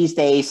kids these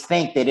days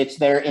think that it's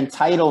their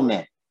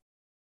entitlement.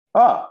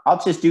 Oh,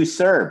 I'll just do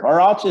CERB, or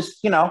I'll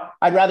just,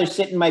 I'd rather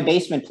sit in my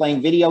basement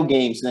playing video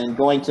games than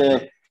going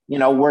to,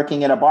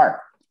 working at a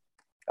bar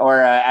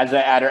or at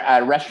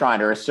a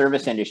restaurant or a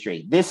service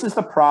industry. This is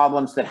the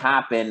problems that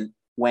happen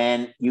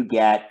when you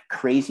get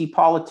crazy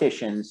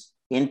politicians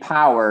in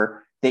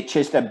power that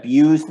just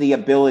abuse the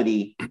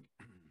ability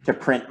to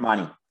print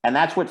money. And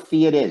that's what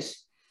fiat is.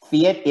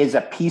 Fiat is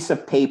a piece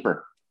of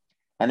paper.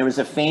 And there was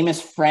a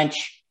famous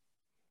French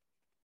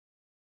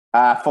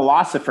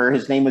philosopher,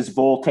 his name was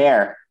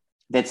Voltaire,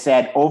 that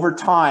said, over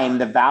time,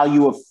 the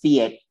value of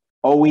fiat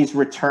always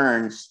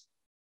returns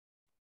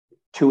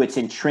to its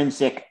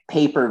intrinsic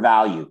paper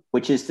value,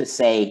 which is to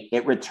say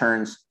it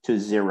returns to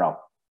zero.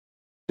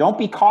 Don't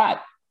be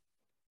caught.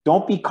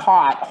 Don't be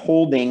caught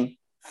holding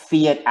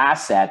fiat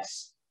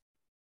assets.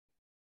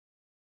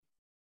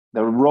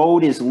 The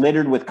road is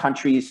littered with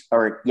countries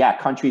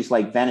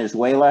like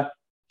Venezuela,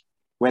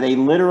 where they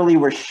literally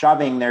were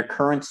shoving their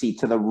currency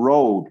to the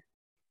road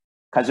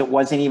because it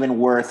wasn't even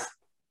worth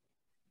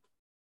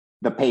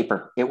the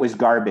paper. It was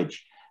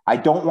garbage. I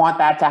don't want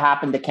that to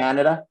happen to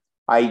Canada.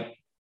 I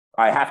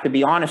have to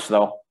be honest,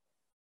 though.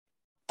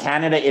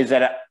 Canada is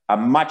at a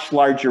much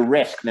larger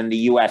risk than the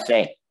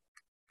USA.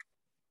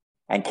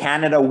 And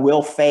Canada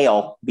will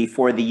fail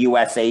before the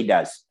USA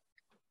does.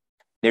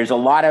 There's a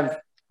lot of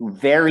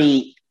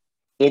very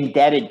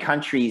indebted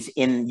countries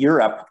in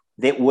Europe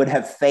that would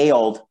have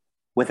failed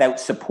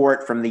without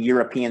support from the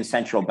European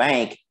Central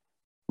Bank.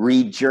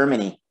 Read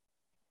Germany.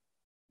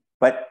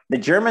 But the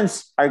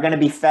Germans are going to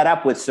be fed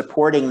up with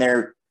supporting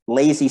their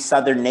lazy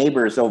southern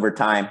neighbors over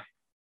time.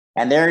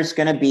 And there's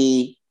going to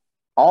be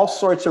all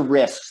sorts of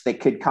risks that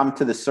could come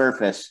to the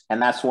surface.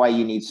 And that's why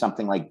you need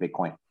something like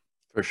Bitcoin.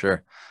 For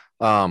sure.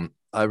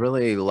 I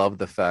really love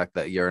the fact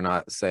that you're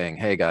not saying,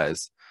 hey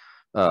guys,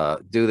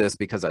 do this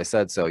because I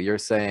said so. You're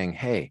saying,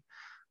 hey,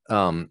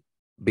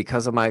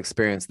 because of my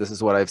experience, this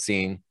is what I've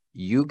seen.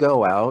 You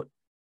go out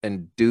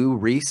and do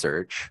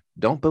research.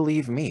 Don't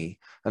believe me.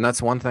 And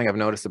that's one thing I've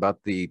noticed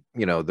about the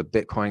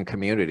Bitcoin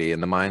community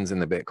and the minds in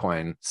the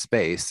Bitcoin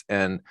space.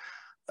 And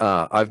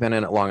I've been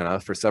in it long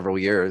enough for several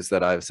years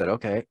that I've said,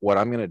 okay, what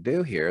I'm going to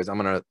do here is I'm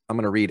going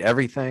to read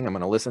everything. I'm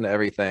going to listen to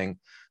everything.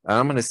 And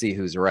I'm going to see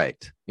who's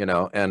right,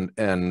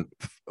 and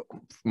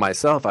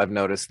myself, I've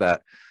noticed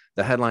that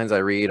the headlines I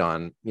read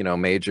on,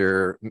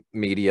 major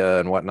media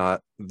and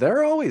whatnot,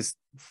 they're always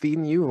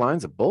feeding you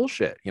lines of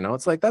bullshit.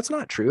 It's like, that's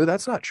not true.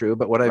 That's not true.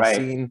 But what I've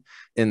seen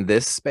in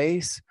this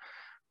space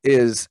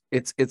is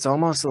it's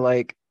almost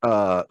like,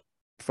 for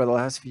the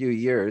last few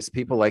years,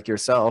 people like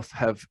yourself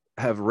have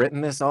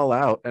written this all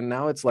out. And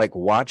now it's like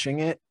watching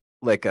it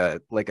like a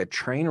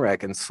train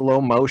wreck in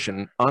slow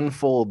motion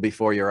unfold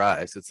before your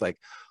eyes. It's like,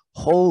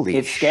 holy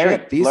it's scary.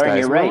 Shit, these Lauren, guys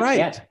you're were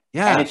right.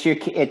 Yeah.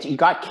 And you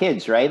got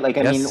kids, right? Like,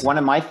 I mean, one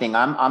of my thing,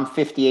 I'm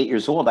 58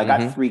 years old. I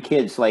got 3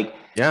 kids. Like,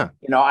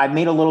 I've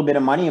made a little bit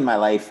of money in my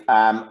life.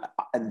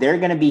 They're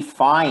going to be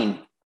fine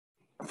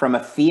from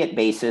a fiat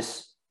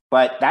basis,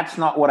 but that's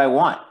not what I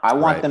want. I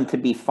want them to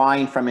be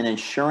fine from an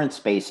insurance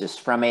basis,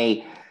 from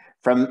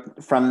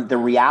the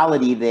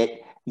reality that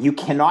you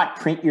cannot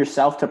print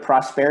yourself to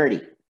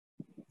prosperity.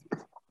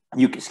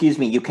 You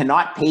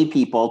cannot pay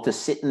people to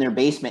sit in their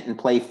basement and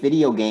play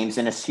video games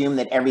and assume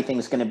that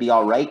everything's going to be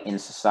all right in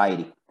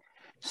society.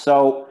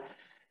 So,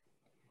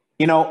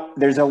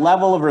 there's a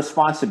level of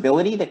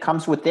responsibility that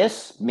comes with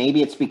this.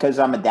 Maybe it's because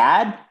I'm a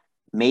dad.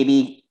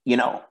 Maybe,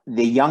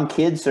 the young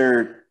kids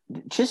are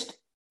just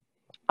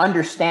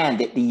understand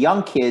that the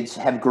young kids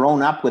have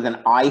grown up with an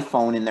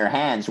iPhone in their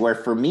hands, where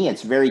for me,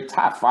 it's very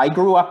tough. I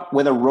grew up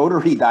with a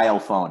rotary dial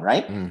phone,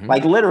 right?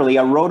 Like literally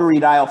a rotary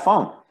dial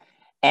phone.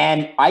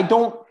 And I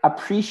don't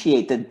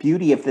appreciate the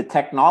beauty of the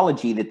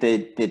technology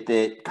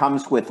that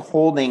comes with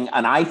holding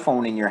an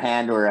iPhone in your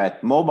hand or a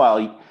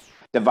mobile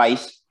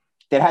device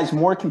that has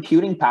more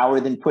computing power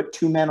than put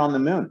 2 men on the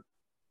moon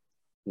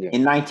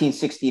in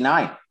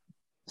 1969.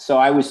 So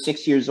I was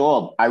 6 years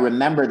old. I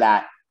remember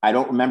that. I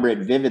don't remember it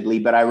vividly,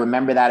 but I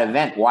remember that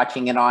event,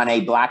 watching it on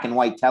a black and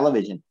white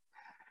television.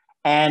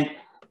 And,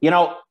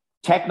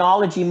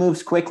 technology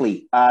moves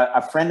quickly.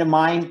 A friend of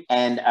mine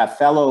and a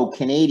fellow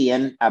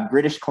Canadian, a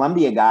British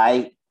Columbia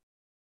guy,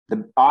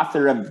 the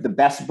author of the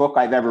best book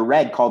I've ever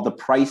read, called The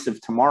Price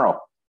of Tomorrow.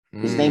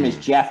 His name is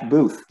Jeff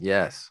Booth.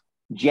 Yes.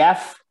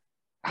 Jeff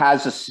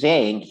has a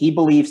saying. He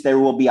believes there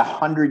will be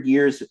 100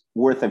 years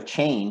worth of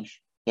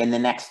change in the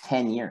next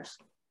 10 years.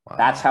 Wow.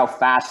 That's how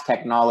fast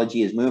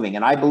technology is moving.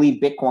 And I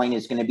believe Bitcoin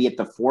is going to be at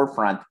the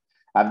forefront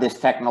of this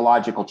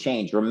technological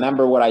change.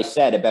 Remember what I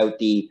said about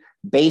the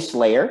base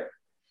layer,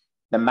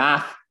 the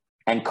math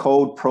and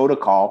code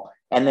protocol,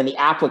 and then the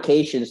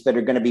applications that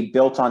are going to be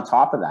built on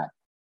top of that.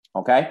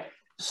 Okay.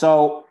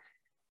 So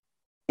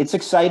it's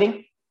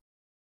exciting.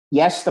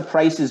 Yes, the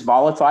price is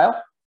volatile,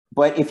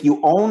 but if you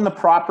own the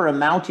proper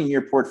amount in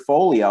your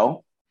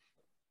portfolio,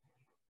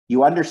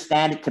 you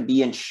understand it to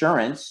be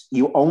insurance,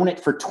 you own it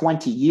for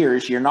 20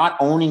 years. You're not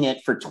owning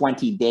it for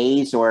 20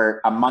 days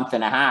or a month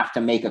and a half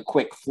to make a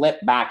quick flip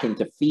back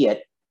into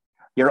fiat.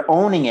 You're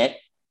owning it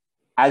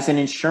as an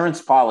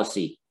insurance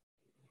policy.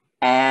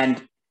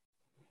 And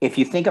if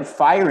you think of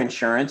fire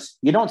insurance,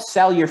 you don't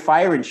sell your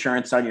fire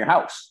insurance on your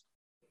house.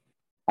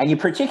 And you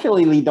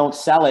particularly don't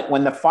sell it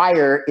when the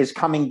fire is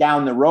coming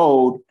down the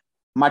road,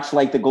 much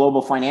like the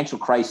global financial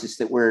crisis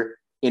that we're,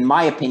 in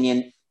my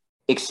opinion,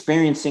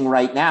 experiencing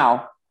right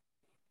now.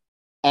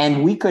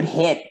 And we could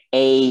hit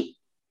a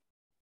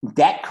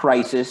debt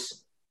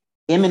crisis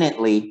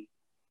imminently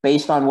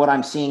based on what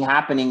I'm seeing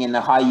happening in the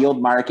high yield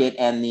market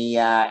and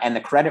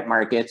the credit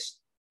markets,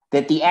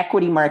 that the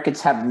equity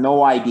markets have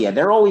no idea.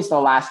 They're always the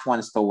last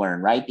ones to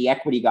learn, right? The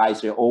equity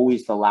guys are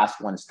always the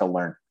last ones to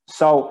learn.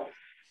 So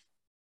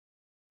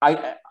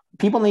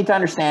people need to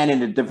understand,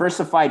 in a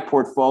diversified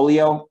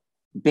portfolio,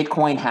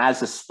 Bitcoin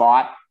has a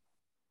spot.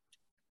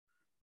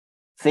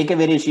 Think of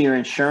it as your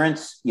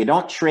insurance. You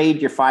don't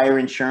trade your fire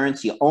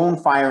insurance. You own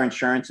fire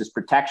insurance as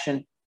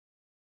protection.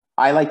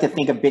 I like to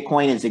think of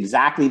Bitcoin as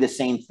exactly the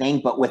same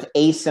thing, but with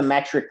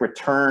asymmetric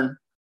return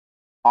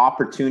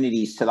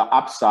opportunities to the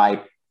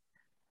upside.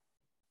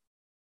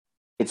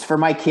 It's for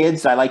my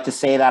kids. I like to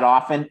say that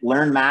often.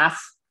 Learn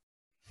math.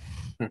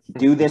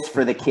 Do this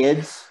for the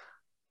kids.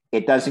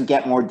 It doesn't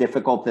get more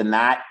difficult than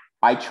that.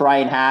 I try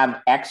and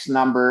have X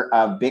number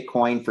of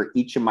Bitcoin for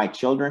each of my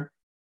children.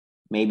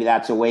 Maybe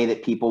that's a way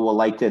that people will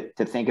like to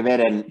think of it.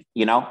 And,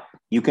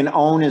 you can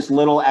own as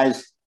little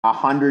as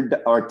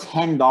 $100 or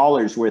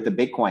 $10 worth of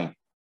Bitcoin.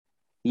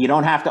 You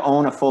don't have to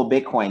own a full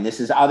Bitcoin. This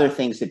is other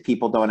things that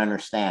people don't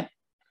understand.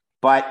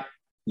 But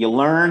you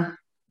learn,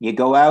 you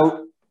go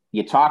out,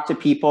 you talk to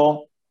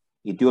people,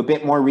 you do a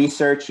bit more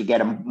research, you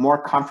get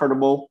more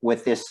comfortable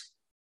with this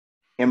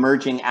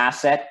emerging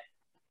asset.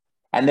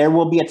 And there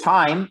will be a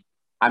time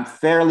I'm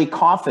fairly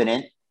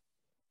confident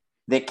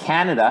that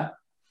Canada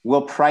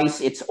will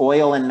price its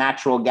oil and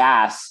natural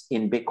gas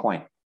in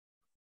Bitcoin.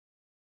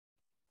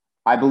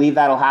 I believe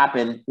that'll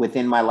happen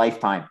within my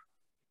lifetime.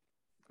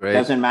 Great.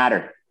 Doesn't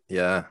matter.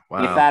 Yeah.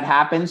 Wow. If that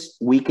happens,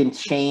 we can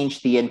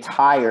change the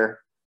entire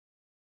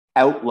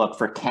outlook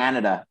for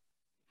Canada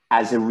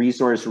as a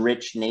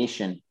resource-rich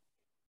nation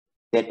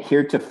that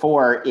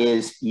heretofore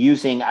is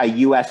using a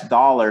US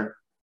dollar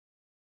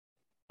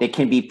that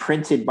can be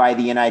printed by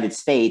the United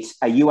States,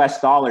 a US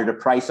dollar to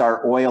price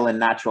our oil and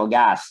natural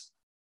gas.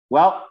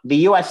 Well, the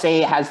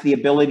USA has the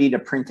ability to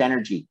print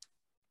energy.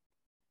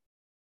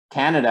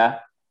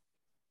 Canada,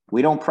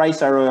 we don't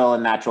price our oil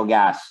and natural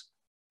gas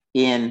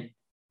in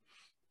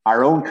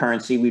our own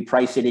currency. We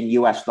price it in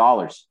US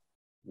dollars.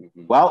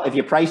 Mm-hmm. Well, if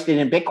you priced it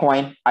in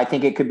Bitcoin, I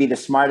think it could be the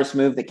smartest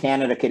move that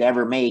Canada could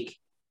ever make.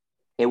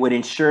 It would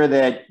ensure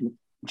that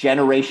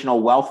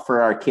generational wealth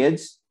for our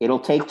kids. It'll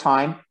take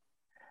time,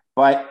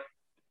 but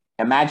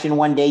imagine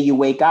one day you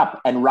wake up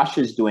and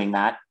Russia's doing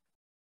that.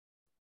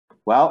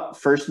 Well,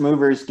 first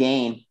movers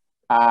gain.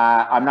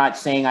 I'm not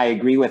saying I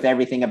agree with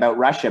everything about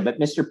Russia, but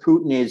Mr.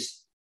 Putin is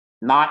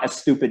not a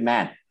stupid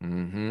man.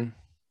 Mm-hmm.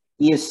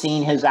 He has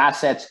seen his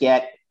assets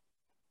get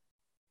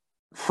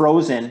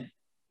frozen,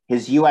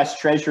 his US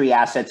Treasury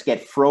assets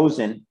get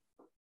frozen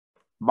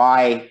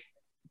by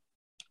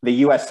the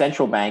US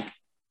Central Bank.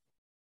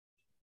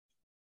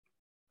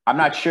 I'm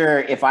not sure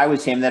if I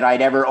was him that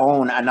I'd ever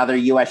own another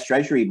US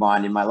Treasury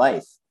bond in my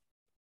life.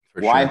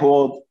 Why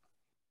hold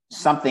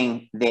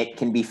something that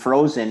can be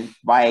frozen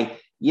by,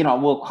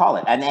 we'll call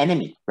it an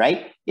enemy,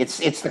 right?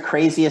 It's the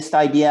craziest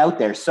idea out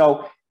there.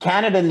 So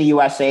Canada and the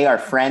USA are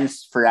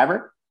friends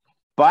forever,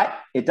 but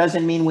it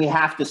doesn't mean we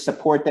have to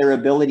support their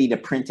ability to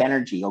print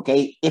energy,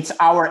 okay? It's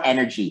our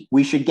energy.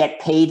 We should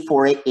get paid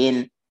for it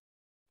in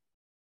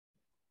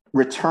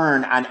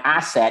return, an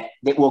asset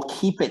that will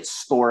keep its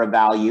store of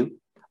value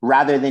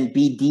rather than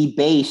be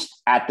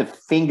debased at the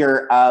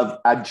finger of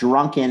a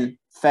drunken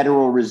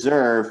Federal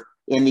Reserve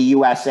in the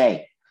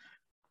USA.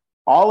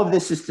 All of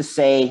this is to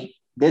say,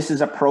 this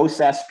is a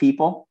process,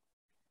 people.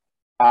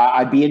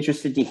 I'd be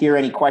interested to hear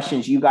any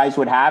questions you guys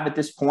would have at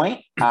this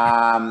point.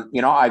 I've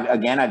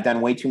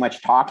done way too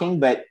much talking,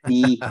 but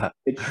the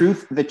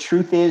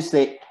truth is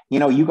that,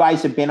 you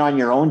guys have been on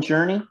your own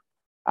journey.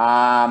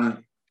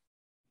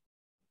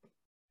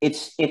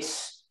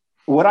 It's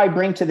what I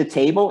bring to the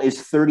table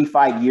is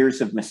 35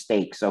 years of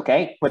mistakes.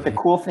 Okay. But the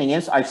cool thing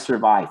is I've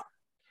survived.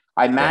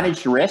 I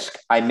managed risk.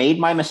 I made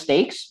my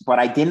mistakes, but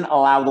I didn't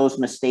allow those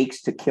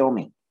mistakes to kill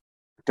me,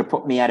 to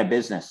put me out of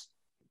business.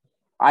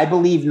 I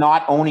believe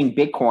not owning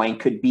Bitcoin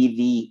could be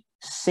the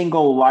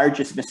single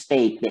largest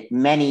mistake that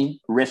many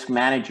risk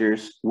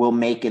managers will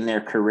make in their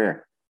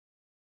career.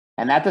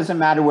 And that doesn't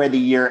matter whether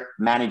you're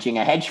managing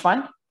a hedge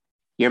fund,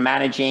 you're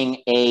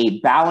managing a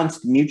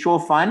balanced mutual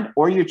fund,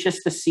 or you're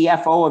just the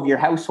CFO of your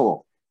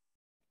household.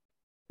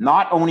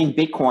 Not owning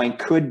Bitcoin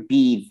could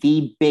be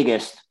the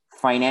biggest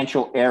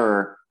financial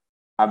error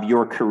of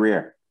your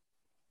career.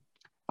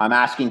 I'm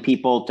asking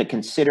people to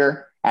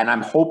consider, and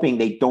I'm hoping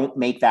they don't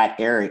make that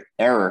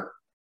error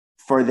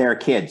for their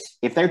kids.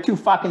 If they're too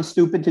fucking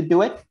stupid to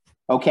do it,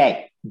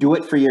 okay, do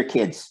it for your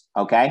kids,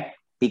 okay?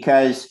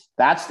 Because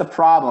that's the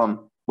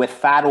problem with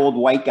fat old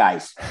white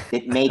guys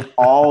that make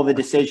all the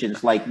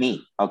decisions like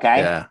me, okay?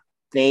 Yeah.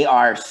 They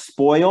are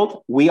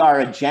spoiled. We are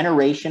a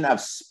generation of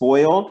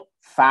spoiled,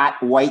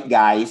 fat white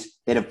guys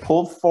that have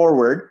pulled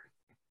forward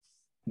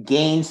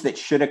gains that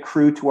should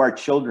accrue to our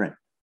children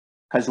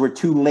because we're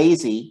too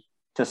lazy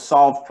to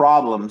solve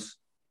problems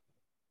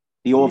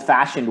the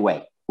old-fashioned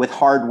way with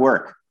hard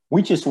work.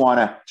 We just want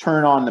to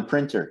turn on the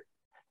printer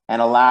and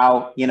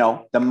allow,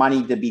 the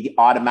money to be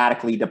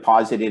automatically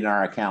deposited in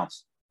our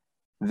accounts.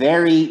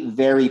 Very,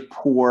 very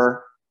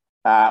poor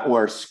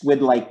or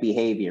squid-like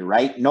behavior,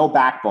 right? No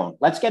backbone.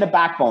 Let's get a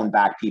backbone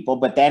back, people.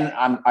 But then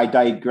I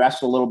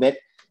digress a little bit.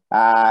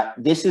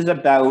 This is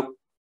about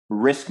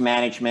risk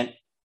management.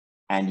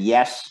 And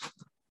yes,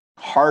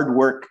 hard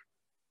work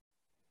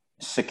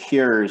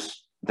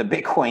secures the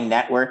Bitcoin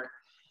network.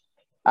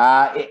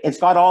 It's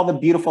got all the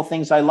beautiful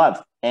things I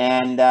love,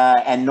 and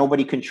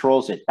nobody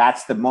controls it.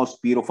 That's the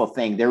most beautiful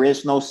thing. There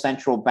is no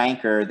central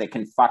banker that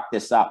can fuck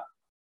this up.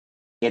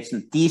 It's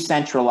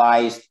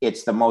decentralized.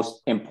 It's the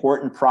most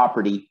important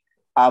property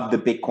of the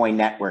Bitcoin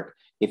network.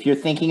 If you're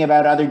thinking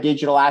about other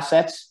digital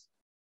assets,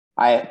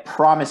 I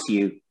promise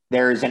you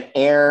there is an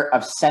air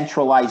of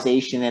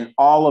centralization in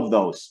all of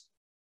those.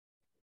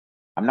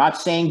 I'm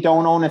not saying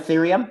don't own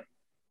Ethereum,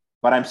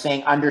 but I'm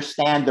saying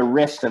understand the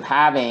risk of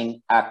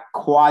having a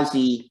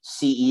quasi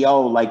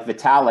CEO like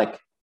Vitalik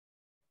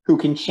who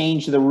can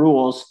change the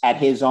rules at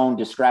his own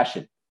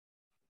discretion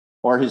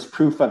or his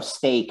proof of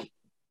stake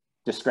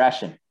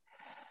discretion.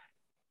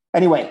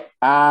 Anyway,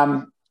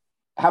 how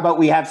about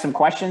we have some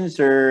questions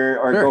or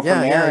sure, go from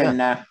there?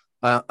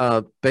 Yeah.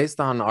 And based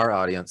on our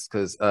audience,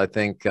 because I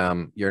think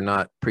you're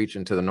not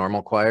preaching to the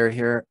normal choir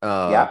here.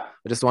 I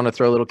just want to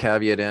throw a little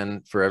caveat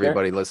in for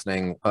everybody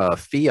listening.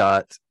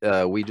 Fiat,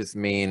 we just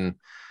mean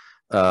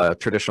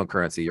traditional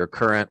currency, your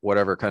current,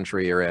 whatever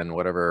country you're in,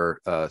 whatever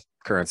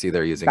currency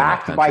they're using.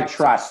 Backed by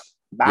trust.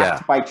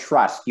 Backed by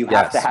trust. You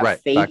have to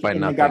have faith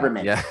in the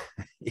government. Yeah.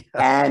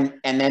 And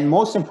then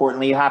most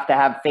importantly, you have to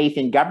have faith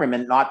in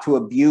government not to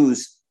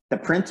abuse the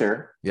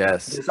printer.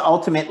 Yes. Because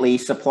ultimately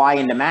supply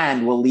and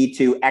demand will lead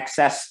to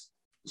excess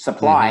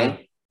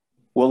supply,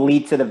 will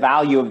lead to the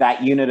value of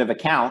that unit of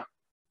account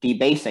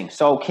debasing.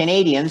 So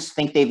Canadians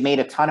think they've made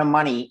a ton of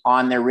money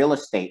on their real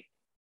estate.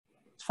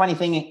 It's a funny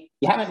thing,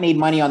 you haven't made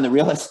money on the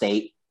real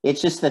estate.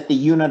 It's just that the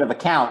unit of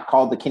account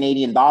called the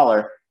Canadian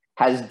dollar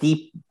has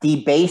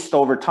debased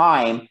over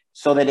time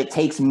so that it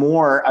takes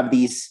more of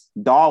these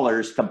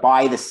dollars to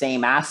buy the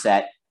same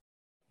asset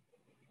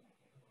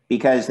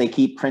because they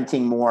keep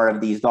printing more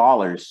of these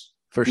dollars,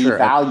 for sure,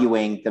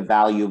 devaluing the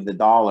value of the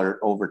dollar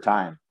over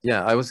time.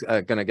 Yeah, I was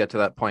going to get to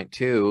that point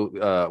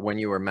too. When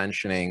you were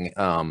mentioning,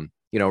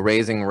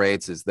 raising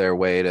rates is their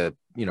way to,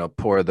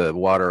 pour the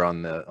water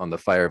on the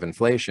fire of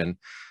inflation.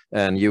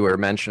 And you were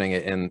mentioning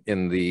it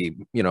in the,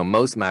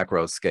 most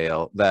macro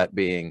scale, that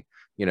being,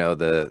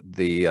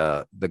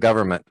 the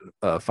government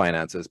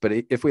finances. But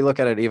if we look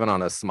at it even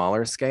on a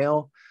smaller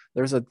scale,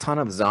 there's a ton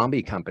of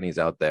zombie companies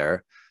out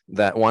there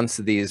that once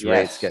these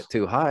rates get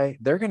too high,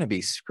 they're going to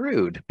be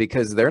screwed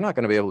because they're not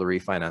going to be able to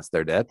refinance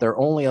their debt. They're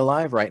only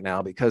alive right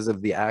now because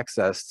of the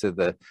access to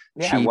the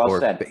cheap.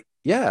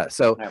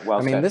 So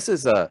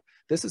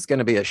this is going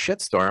to be a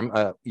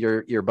shitstorm.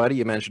 Your buddy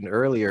you mentioned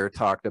earlier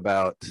talked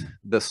about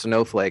the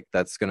snowflake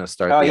that's going to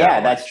start. Oh yeah,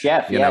 that's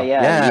Jeff.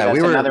 That's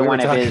another one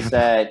of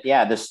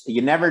his.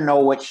 You never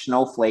know which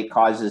snowflake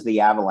causes the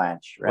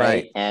avalanche,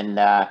 right?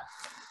 And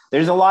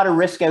there's a lot of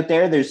risk out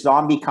there. There's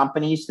zombie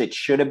companies that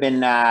should have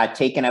been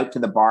taken out to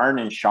the barn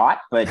and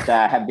shot, but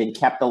have been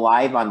kept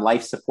alive on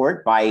life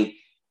support by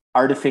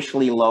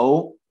artificially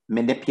low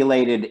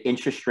manipulated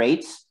interest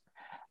rates.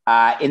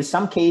 In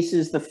some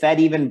cases, the Fed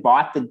even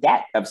bought the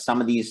debt of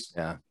some of these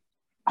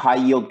high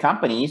yield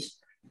companies.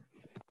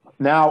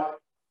 Now,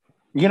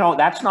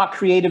 that's not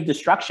creative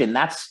destruction.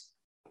 That's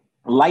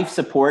life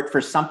support for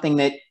something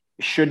that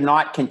should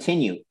not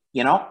continue.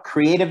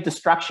 Creative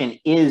destruction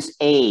is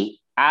a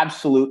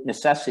absolute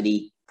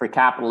necessity for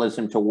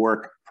capitalism to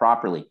work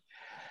properly.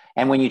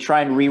 And when you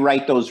try and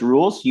rewrite those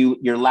rules,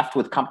 you're left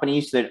with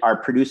companies that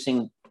are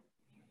producing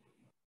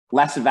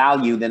less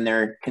value than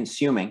they're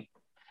consuming.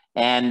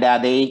 And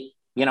they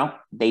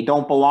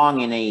don't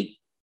belong in a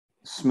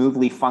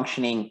smoothly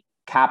functioning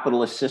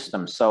capitalist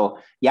system. So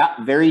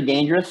very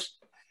dangerous,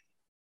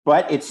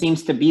 but it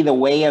seems to be the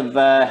way of,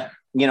 the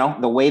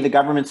way the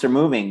governments are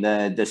moving,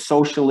 the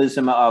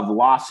socialism of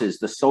losses,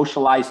 the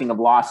socializing of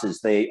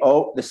losses,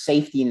 the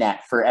safety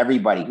net for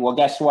everybody. Well,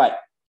 guess what?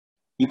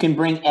 You can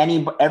bring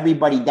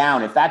everybody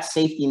down. If that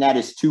safety net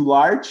is too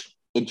large,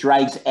 it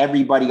drags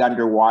everybody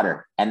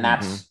underwater. And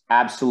that's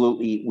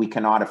absolutely, we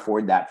cannot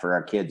afford that for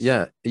our kids.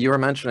 Yeah. You were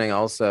mentioning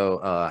also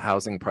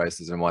housing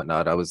prices and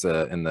whatnot. I was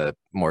in the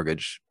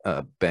mortgage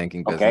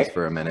banking business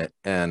for a minute.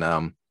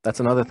 And that's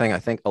another thing I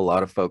think a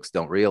lot of folks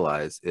don't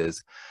realize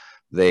is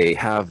they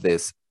have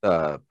this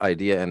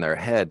idea in their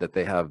head that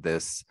they have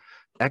this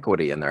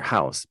equity in their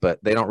house, but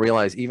they don't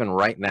realize even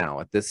right now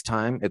at this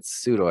time, it's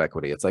pseudo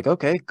equity. It's like,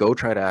 okay, go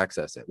try to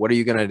access it. What are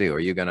you going to do? Are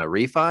you going to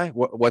refi?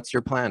 What's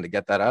your plan to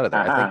get that out of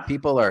there? I think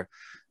people are,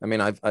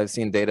 I've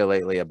seen data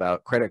lately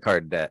about credit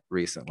card debt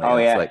recently.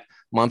 It's like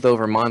month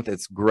over month,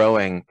 it's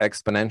growing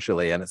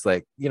exponentially. And it's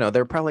like,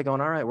 they're probably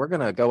going, all right, we're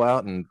going to go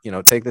out and,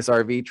 take this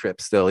RV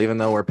trip still, even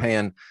though we're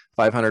paying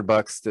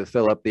 $500 to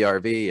fill up the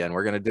RV and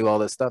we're going to do all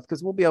this stuff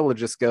because we'll be able to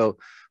just go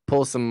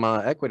pull some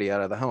equity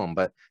out of the home.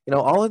 But,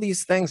 all of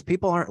these things,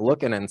 people aren't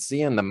looking and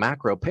seeing the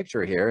macro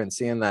picture here and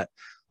seeing that,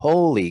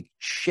 holy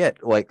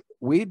shit, like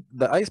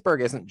the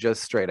iceberg isn't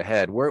just straight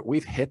ahead.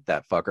 We've hit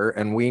that fucker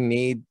and we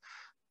need,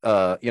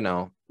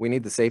 we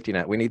need the safety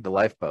net. We need the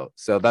lifeboat.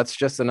 So that's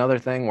just another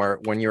thing where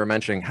when you were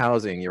mentioning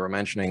housing, you were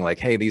mentioning like,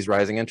 hey, these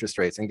rising interest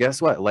rates. And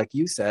guess what? Like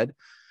you said,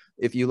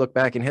 if you look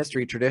back in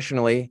history,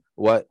 traditionally,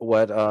 what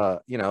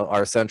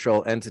our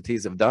central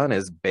entities have done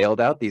is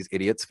bailed out these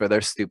idiots for their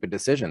stupid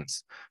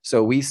decisions.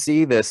 So we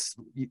see this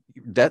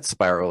debt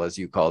spiral, as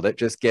you called it,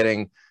 just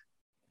getting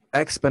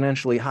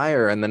exponentially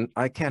higher. And then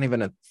I can't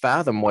even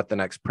fathom what the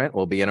next print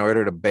will be in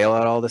order to bail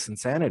out all this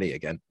insanity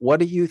again. What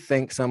do you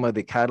think some of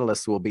the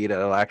catalysts will be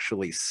that'll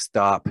actually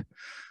stop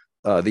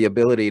the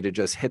ability to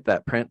just hit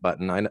that print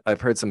button?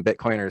 I've heard some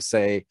Bitcoiners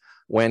say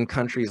when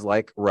countries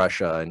like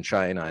Russia and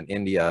China and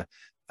India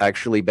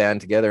actually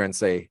band together and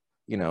say,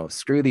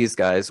 screw these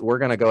guys, we're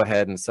going to go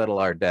ahead and settle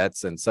our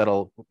debts and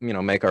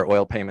make our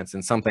oil payments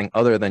in something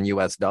other than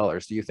US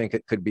dollars. Do you think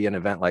it could be an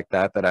event like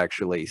that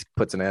actually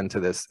puts an end to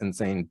this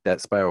insane debt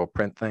spiral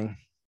print thing?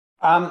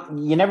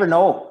 You never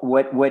know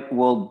what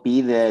will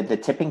be the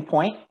tipping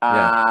point.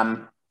 I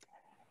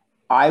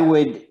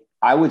would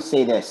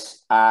say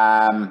this,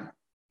 that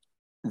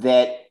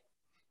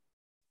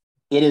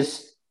it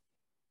is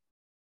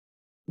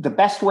the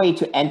best way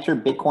to enter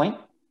Bitcoin,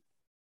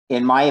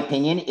 in my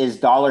opinion,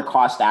 is dollar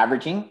cost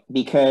averaging,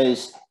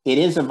 because it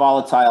is a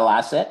volatile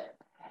asset.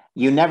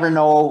 You never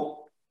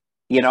know,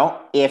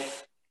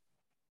 if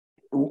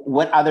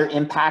what other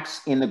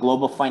impacts in the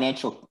global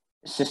financial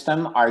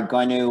system are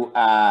going to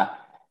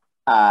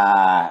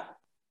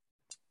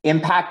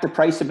impact the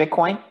price of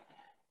Bitcoin.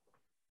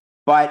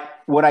 But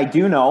what I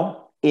do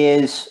know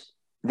is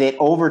that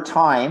over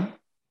time,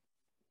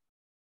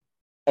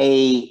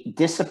 a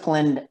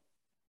disciplined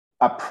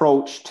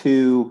approach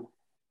to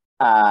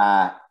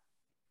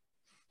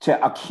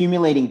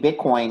accumulating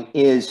Bitcoin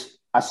is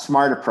a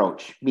smart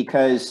approach,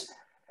 because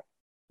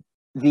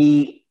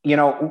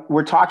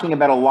we're talking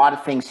about a lot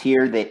of things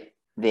here that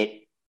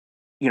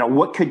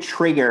what could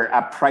trigger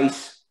a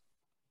price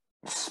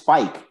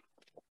spike.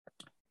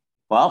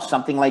 Well,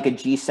 something like a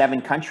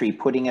G7 country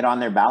putting it on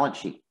their balance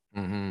sheet.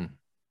 Mm-hmm.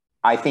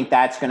 I think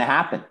that's going to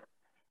happen.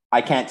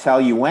 I can't tell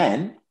you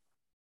when,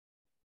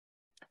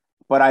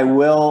 but I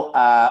will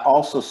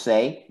also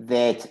say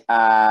that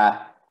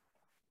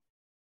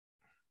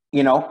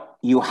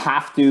you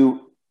have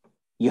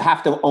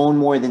to own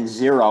more than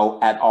zero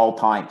at all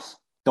times.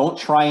 Don't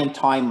try and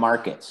time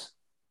markets.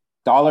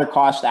 Dollar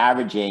cost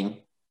averaging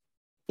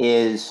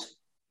is,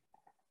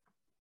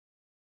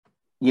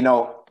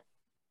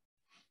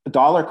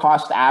 dollar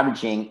cost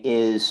averaging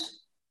is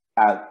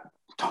a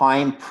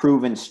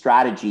time-proven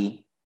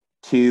strategy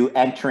to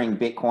entering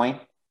Bitcoin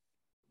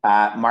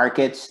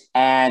markets.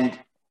 And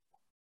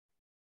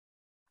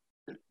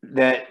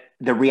the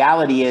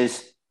reality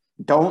is,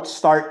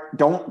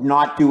 don't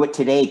not do it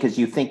today because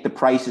you think the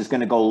price is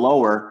going to go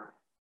lower.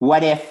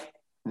 What if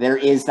there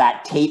is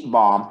that tape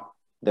bomb,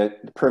 the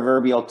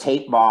proverbial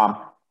tape bomb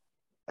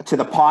to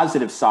the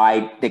positive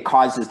side that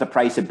causes the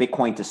price of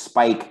Bitcoin to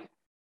spike?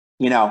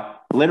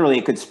 Literally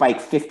it could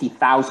spike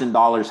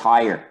 $50,000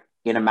 higher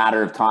in a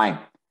matter of time.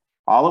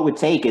 All it would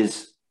take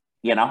is,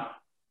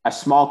 a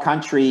small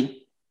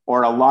country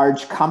or a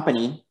large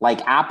company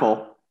like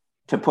Apple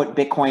to put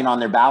Bitcoin on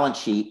their balance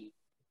sheet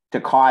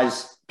to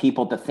cause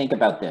people to think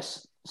about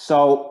this.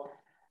 So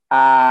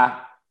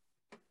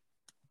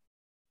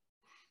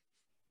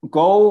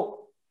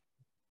go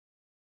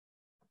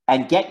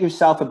and get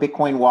yourself a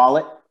Bitcoin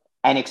wallet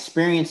and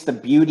experience the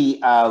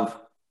beauty of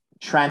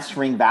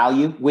transferring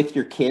value with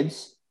your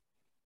kids,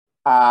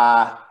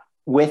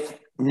 with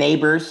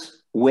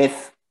neighbors,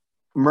 with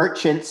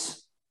merchants.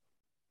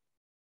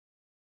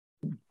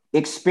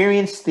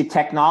 Experience the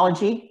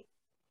technology,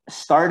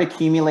 start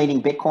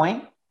accumulating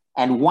Bitcoin,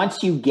 and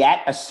once you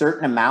get a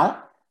certain amount,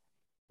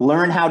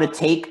 learn how to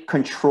take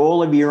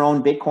control of your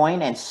own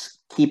Bitcoin and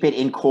keep it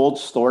in cold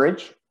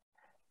storage.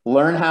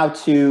 Learn how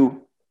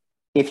to,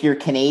 if you're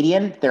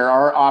Canadian, there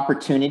are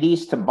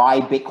opportunities to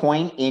buy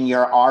Bitcoin in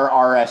your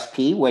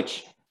RRSP,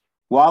 which,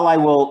 while I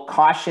will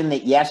caution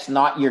that, yes,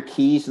 not your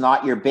keys,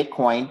 not your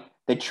Bitcoin,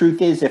 the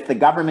truth is, if the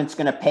government's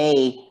going to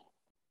pay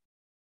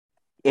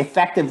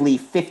effectively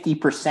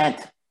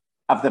 50%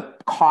 of the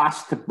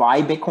cost to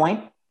buy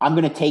Bitcoin, I'm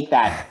going to take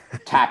that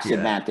tax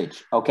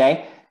advantage,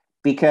 okay?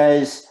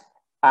 Because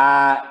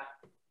all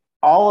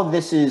of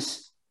this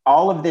is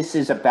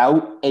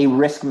about a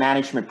risk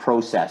management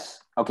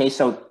process, okay?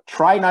 So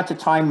try not to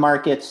time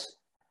markets,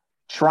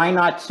 try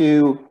not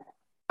to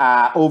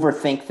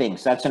overthink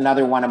things. That's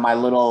another one of my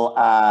little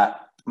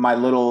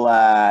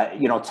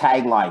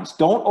taglines.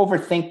 Don't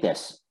overthink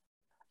this.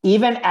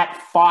 Even at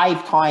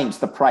 5 times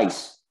the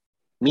price,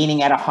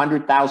 meaning at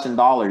 $100,000,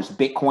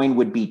 Bitcoin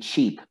would be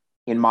cheap,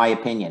 in my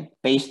opinion,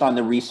 based on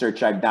the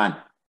research I've done.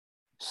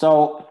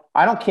 So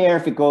I don't care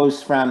if it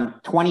goes from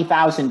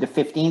 20,000 to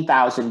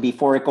 15,000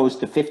 before it goes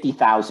to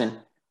 50,000.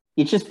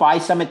 You just buy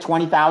some at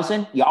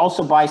 20,000. You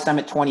also buy some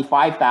at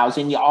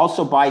 25,000. You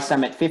also buy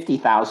some at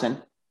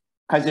 50,000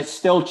 because it's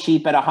still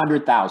cheap at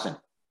 100,000.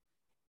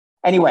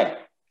 Anyway,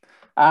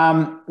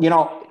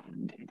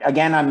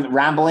 again, I'm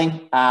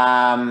rambling.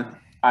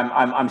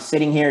 I'm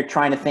sitting here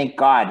trying to think,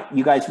 God,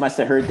 you guys must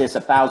have heard this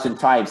 1,000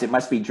 times. It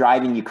must be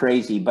driving you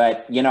crazy.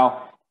 But,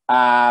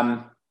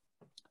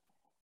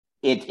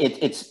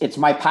 it's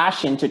my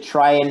passion to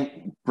try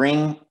and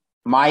bring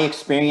my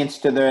experience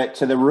to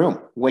the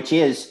room, which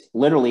is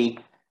literally,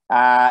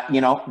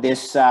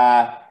 this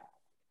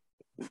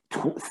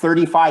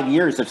 35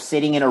 years of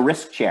sitting in a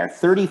risk chair,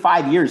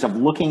 35 years of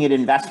looking at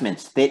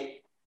investments that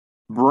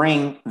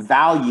bring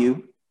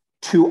value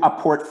to a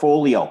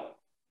portfolio.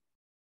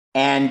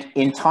 And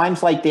in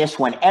times like this,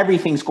 when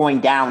everything's going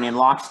down in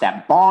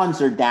lockstep,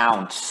 bonds are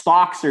down,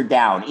 stocks are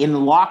down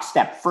in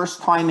lockstep,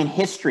 first time in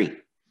history.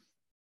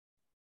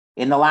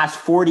 In the last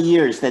 40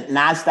 years that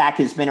NASDAQ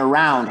has been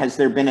around, has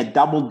there been a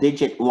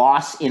double-digit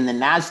loss in the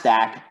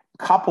NASDAQ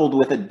coupled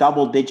with a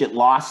double-digit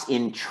loss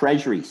in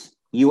treasuries,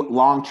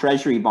 long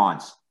treasury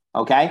bonds,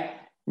 okay?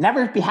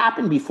 Never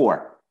happened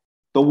before.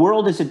 The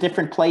world is a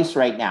different place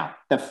right now.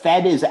 The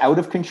Fed is out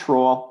of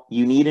control.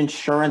 You need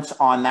insurance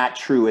on that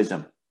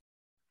truism.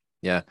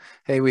 Yeah.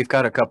 Hey, we've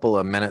got a couple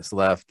of minutes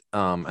left,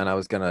 and I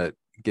was going to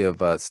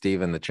give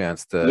Steven the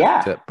chance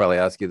to probably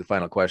ask you the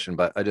final question,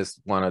 but I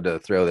just wanted to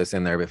throw this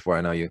in there before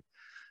I know you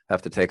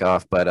have to take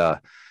off.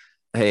 But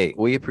hey,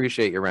 we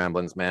appreciate your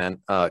ramblings, man.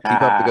 Keep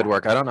up the good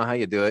work. I don't know how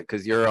you do it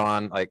because you're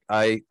on, like,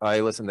 I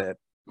listen to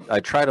I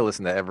try to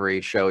listen to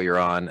every show you're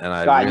on, and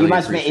I God, really you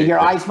must be, your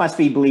eyes must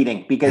be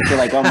bleeding because you're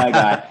like, oh my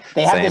God,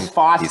 they have this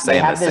Foss. He's they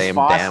saying have the this same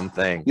Foss, damn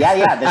thing.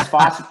 Yeah, this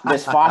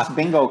Foss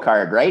bingo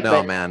card, right? No,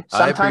 but man,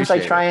 sometimes I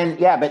try and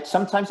but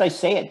sometimes I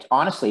say it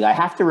honestly. I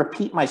have to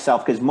repeat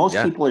myself because most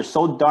people are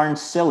so darn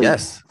silly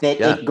that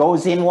it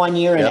goes in one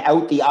ear and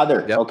out the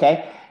other.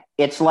 Okay,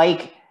 it's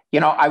like, you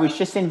know, I was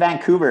just in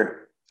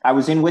Vancouver. I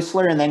was in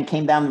Whistler and then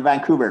came down to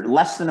Vancouver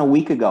less than a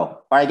week ago,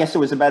 or I guess it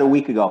was about a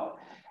week ago,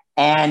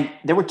 and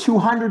there were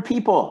 200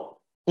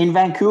 people in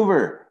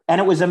Vancouver,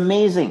 and it was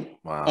amazing.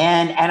 Wow.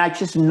 And I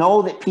just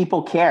know that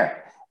people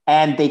care,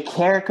 and they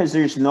care because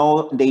they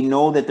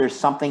know that there's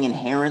something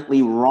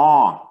inherently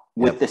wrong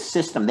with the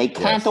system. They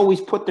can't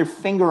always put their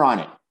finger on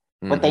it,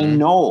 but they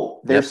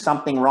know there's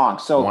something wrong.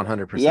 So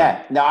 100%.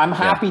 Yeah, now I'm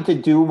happy to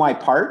do my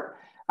part.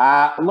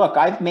 Look,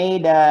 I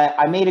made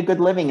a good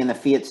living in the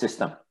fiat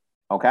system.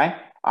 Okay.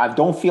 I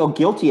don't feel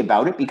guilty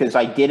about it because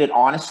I did it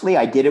honestly.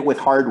 I did it with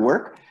hard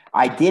work.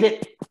 I did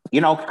it, you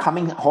know,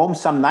 coming home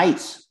some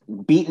nights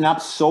beaten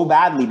up so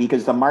badly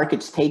because the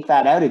markets take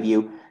that out of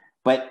you,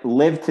 but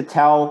live to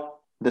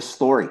tell the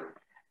story.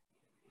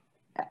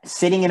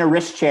 Sitting in a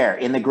risk chair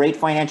in the great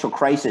financial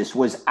crisis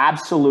was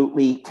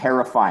absolutely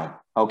terrifying.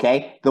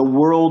 Okay. The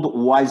world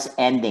was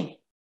ending.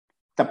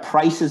 The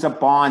prices of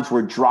bonds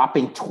were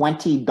dropping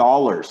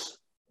 $20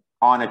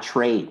 on a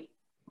trade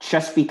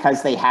just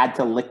because they had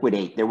to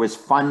liquidate. There was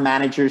fund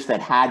managers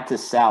that had to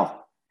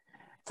sell.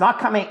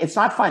 It's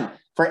not fun.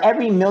 For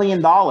every $1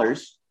 million,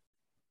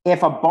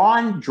 if a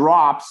bond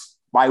drops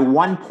by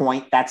 1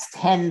 point, that's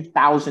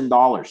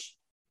 $10,000.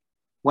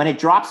 When it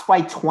drops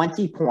by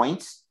 20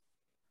 points,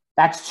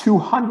 that's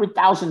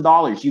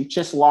 $200,000 you've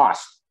just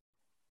lost,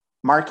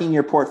 marking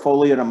your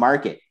portfolio to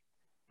market.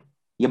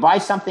 You buy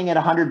something at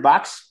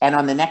 $100 and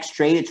on the next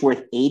trade, it's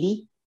worth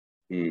 80.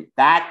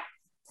 That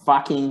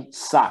fucking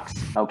sucks.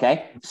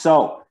 Okay.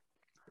 So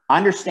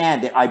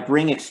understand that I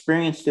bring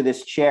experience to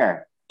this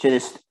chair, to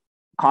this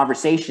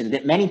conversation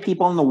that many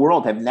people in the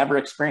world have never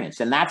experienced.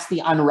 And that's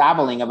the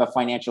unraveling of a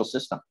financial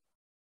system.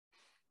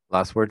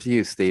 Last word to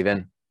you,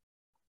 Stephen.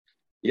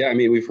 Yeah, I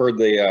mean, we've heard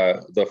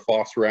the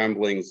Foss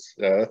ramblings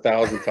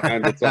 1,000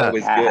 times. It's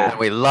always good.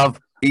 We love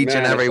each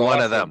and every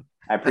one of them.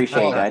 I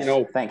appreciate it, guys. You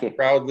know, thank you.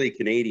 Proudly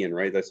Canadian,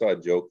 right? I saw a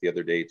joke the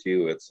other day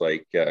too. It's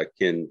like,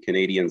 can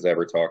Canadians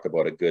ever talk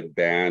about a good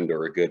band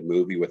or a good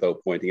movie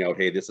without pointing out,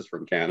 hey, this is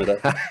from Canada?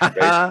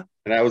 Right?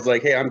 And I was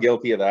like, hey, I'm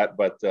guilty of that.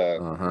 But you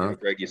know,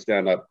 Greg, you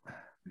stand up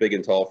big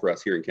and tall for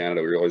us here in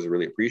Canada. We always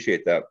really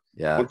appreciate that.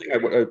 Yeah. One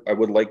thing I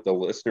would like the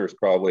listeners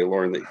probably,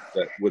 Lauren,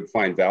 that would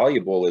find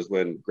valuable is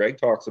when Greg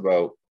talks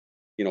about,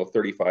 you know,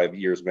 35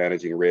 years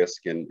managing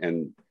risk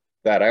and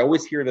that I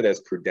always hear that as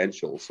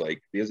credentials.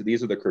 Like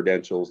these are the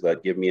credentials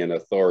that give me an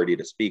authority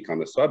to speak on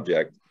the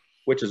subject,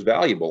 which is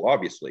valuable,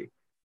 obviously.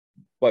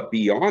 But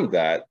beyond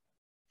that,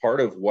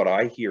 part of what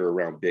I hear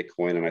around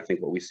Bitcoin, and I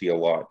think what we see a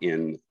lot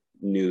in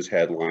news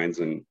headlines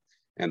and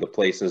the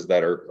places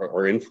that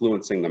are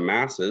influencing the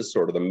masses,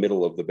 sort of the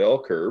middle of the bell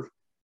curve,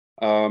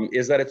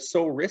 is that it's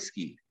so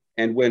risky.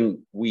 And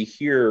when we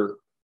hear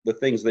the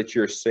things that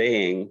you're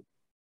saying,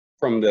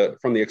 from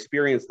the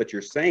experience that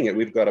you're saying it,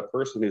 we've got a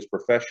person who's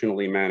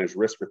professionally managed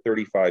risk for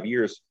 35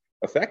 years,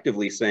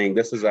 effectively saying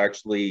this is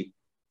actually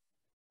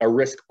a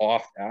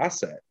risk-off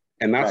asset.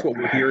 And that's what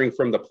we're hearing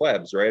from the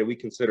plebs, right? We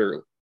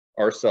consider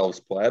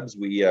ourselves plebs.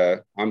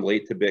 I'm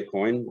late to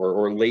Bitcoin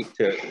or late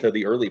to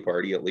the early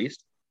party, at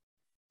least,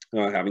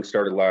 having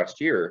started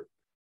last year.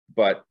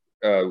 But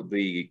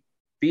the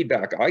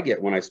feedback I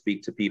get when I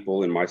speak to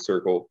people in my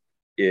circle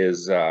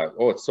is,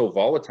 oh, it's so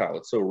volatile,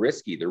 it's so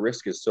risky, the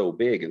risk is so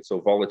big, and so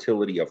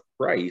volatility of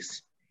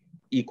price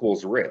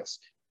equals risk.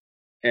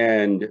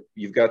 And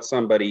you've got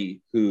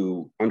somebody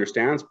who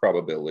understands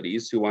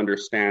probabilities, who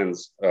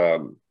understands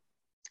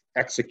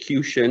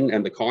execution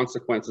and the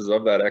consequences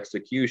of that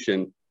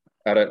execution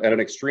at an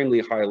extremely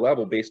high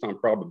level based on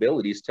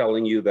probabilities,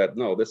 telling you that,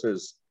 no, this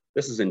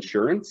is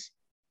insurance.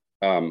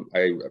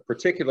 I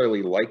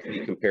particularly like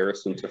the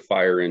comparison to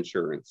fire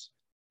insurance.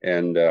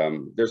 And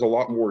there's a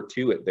lot more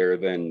to it there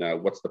than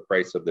what's the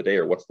price of the day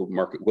or what's the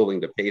market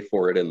willing to pay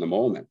for it in the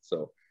moment.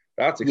 So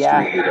that's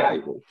extremely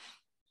valuable.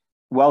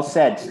 Well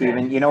said,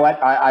 Stephen. You know what?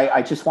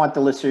 I just want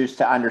the listeners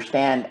to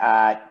understand.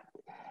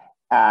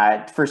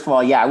 First of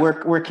all, yeah,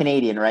 we're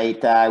Canadian,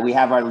 right? We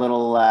have our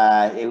little,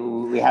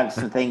 we have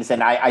some things,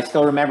 and I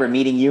still remember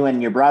meeting you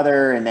and your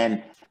brother, and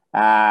then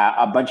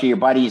a bunch of your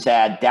buddies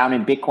down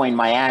in Bitcoin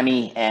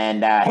Miami,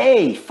 and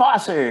hey,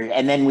 Fosser,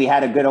 and then we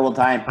had a good old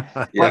time.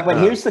 But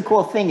here's the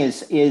cool thing is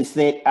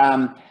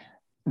that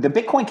the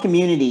Bitcoin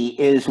community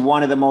is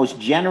one of the most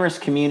generous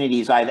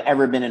communities I've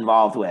ever been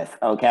involved with.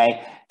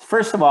 Okay,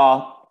 first of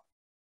all,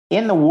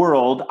 in the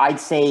world, I'd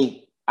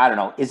say, I don't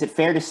know, is it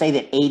fair to say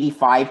that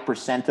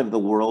 85% of the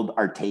world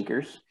are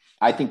takers?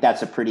 I think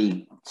that's a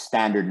pretty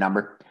standard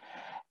number.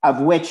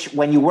 Of which,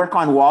 when you work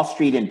on Wall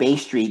Street and Bay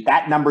Street,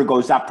 that number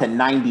goes up to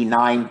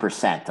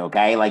 99%,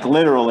 okay? Like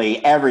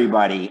literally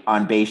everybody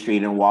on Bay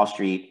Street and Wall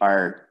Street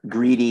are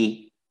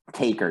greedy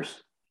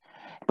takers.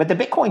 But the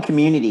Bitcoin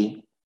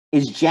community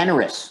is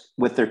generous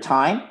with their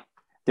time.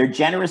 They're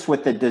generous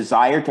with the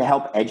desire to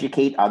help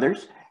educate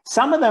others.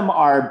 Some of them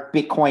are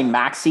Bitcoin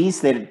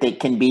maxis that they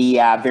can be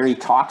very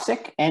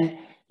toxic. And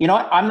you know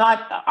what?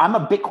 I'm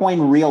a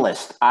Bitcoin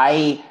realist.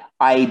 I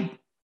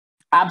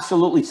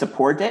absolutely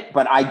support it,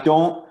 but I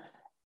don't,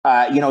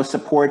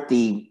 support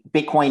the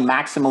Bitcoin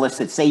maximalists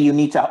that say you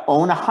need to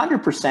own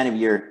 100% of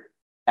your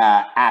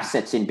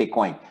assets in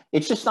Bitcoin.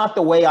 It's just not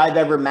the way I've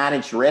ever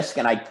managed risk.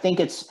 And I think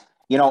yes,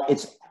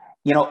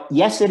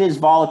 it is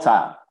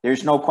volatile.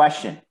 There's no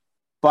question.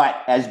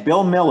 But as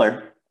Bill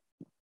Miller,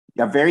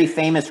 a very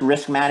famous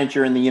risk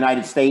manager in the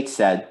United States,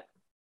 said,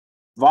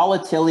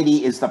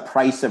 volatility is the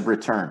price of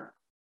return.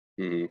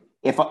 Mm-hmm.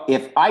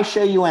 If I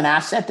show you an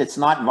asset that's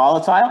not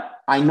volatile,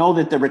 I know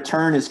that the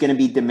return is going to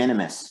be de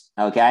minimis.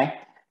 Okay.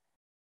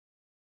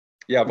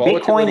 Yeah,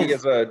 volatility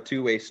is a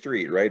two-way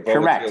street, right?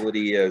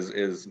 Volatility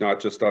is not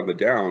just on the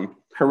down.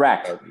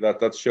 Correct.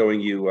 That's showing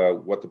you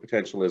what the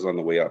potential is on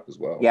the way up as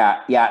well.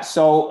 Yeah.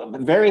 So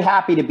very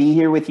happy to be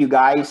here with you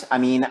guys. I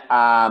mean,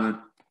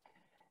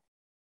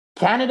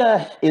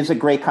 Canada is a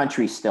great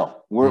country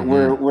still.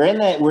 We're in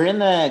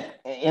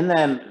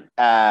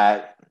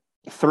the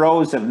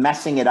throes of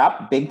messing it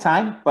up big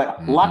time,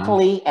 but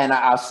luckily, and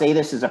I'll say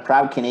this as a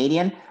proud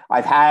Canadian,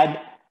 I've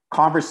had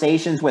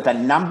conversations with a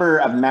number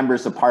of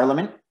members of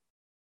Parliament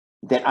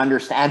that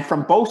understand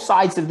from both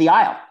sides of the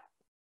aisle,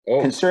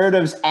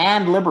 conservatives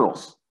and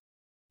liberals,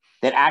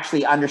 that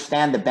actually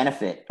understand the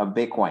benefit of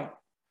Bitcoin.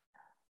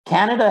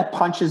 Canada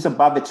punches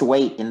above its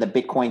weight in the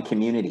Bitcoin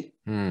community.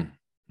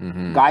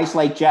 Guys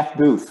like Jeff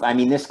Booth. I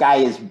mean, this guy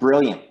is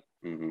brilliant.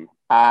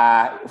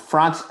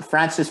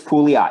 Francis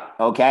Pouliot,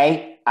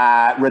 okay?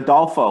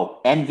 Rodolfo,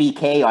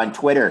 NVK on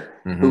Twitter,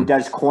 who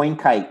does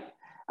CoinKite.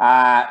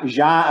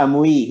 Jean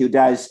Amouy, who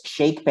does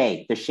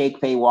ShakePay, the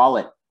ShakePay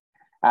wallet.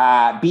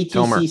 BTC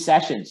Tomer.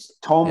 Sessions,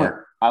 Tomer. Yeah.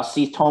 I'll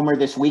see Tomer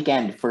this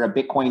weekend for a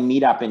Bitcoin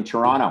meetup in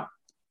Toronto.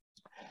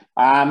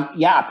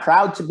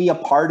 Proud to be a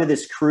part of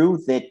this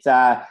crew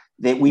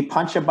that we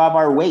punch above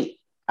our weight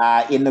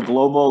in the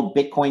global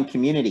Bitcoin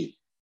community.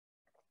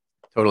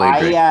 Totally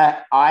agree.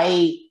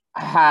 I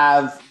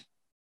have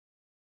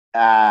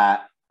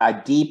a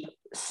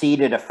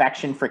deep-seated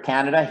affection for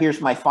Canada.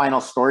 Here's my final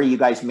story. You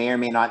guys may or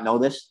may not know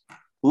this.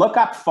 Look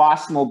up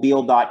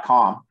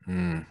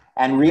fossmobile.com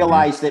and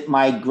realize that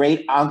my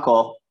great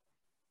uncle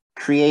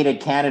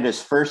created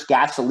Canada's first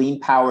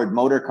gasoline-powered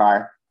motor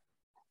car.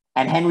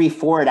 And Henry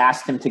Ford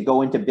asked him to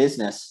go into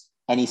business.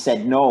 And he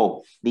said,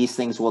 no, these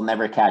things will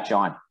never catch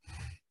on.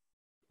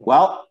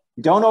 Well,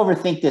 don't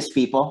overthink this,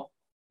 people.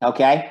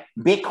 Okay.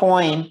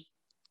 Bitcoin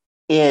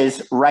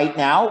is right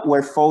now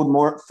where Ford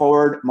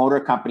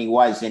Motor Company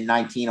was in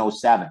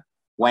 1907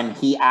 when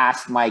he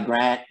asked my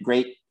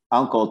great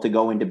uncle to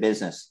go into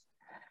business.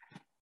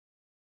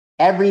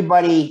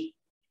 Everybody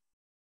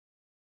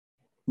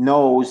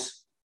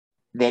knows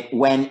that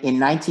when in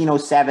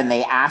 1907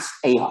 they asked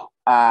a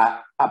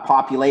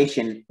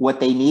population what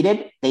they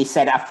needed, they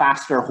said a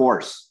faster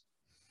horse.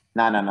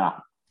 No.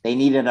 They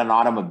needed an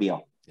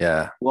automobile.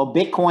 Yeah. Well,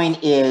 Bitcoin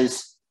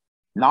is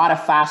not a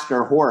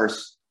faster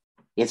horse.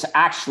 It's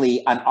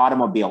actually an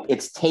automobile.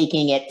 It's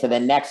taking it to the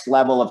next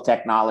level of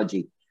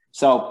technology.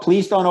 So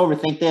please don't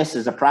overthink this.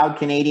 As a proud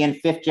Canadian,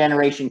 5th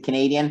generation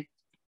Canadian,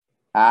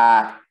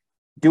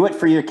 do it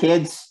for your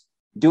kids.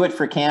 Do it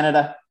for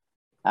Canada.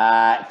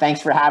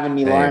 Thanks for having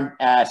me, Lauren.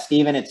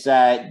 Stephen, it's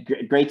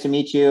great to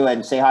meet you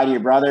and say hi to your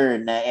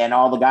brother and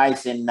all the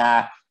guys. And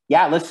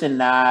listen,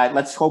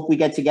 let's hope we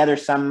get together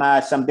some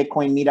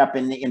Bitcoin meetup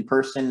in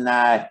person.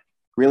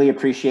 Really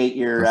appreciate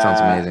your sounds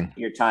amazing.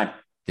 Your time.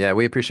 Yeah,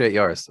 we appreciate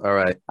yours. All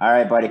right,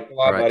 buddy. A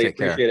lot, buddy.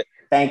 Appreciate it.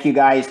 Thank you,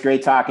 guys.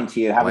 Great talking to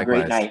you. Have a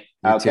great night.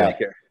 You too.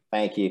 Okay.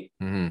 Thank you.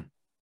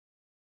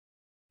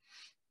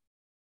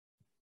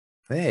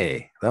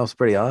 Hey, that was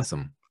pretty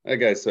awesome. That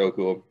guy's so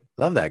cool.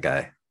 Love that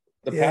guy.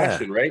 The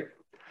passion, right?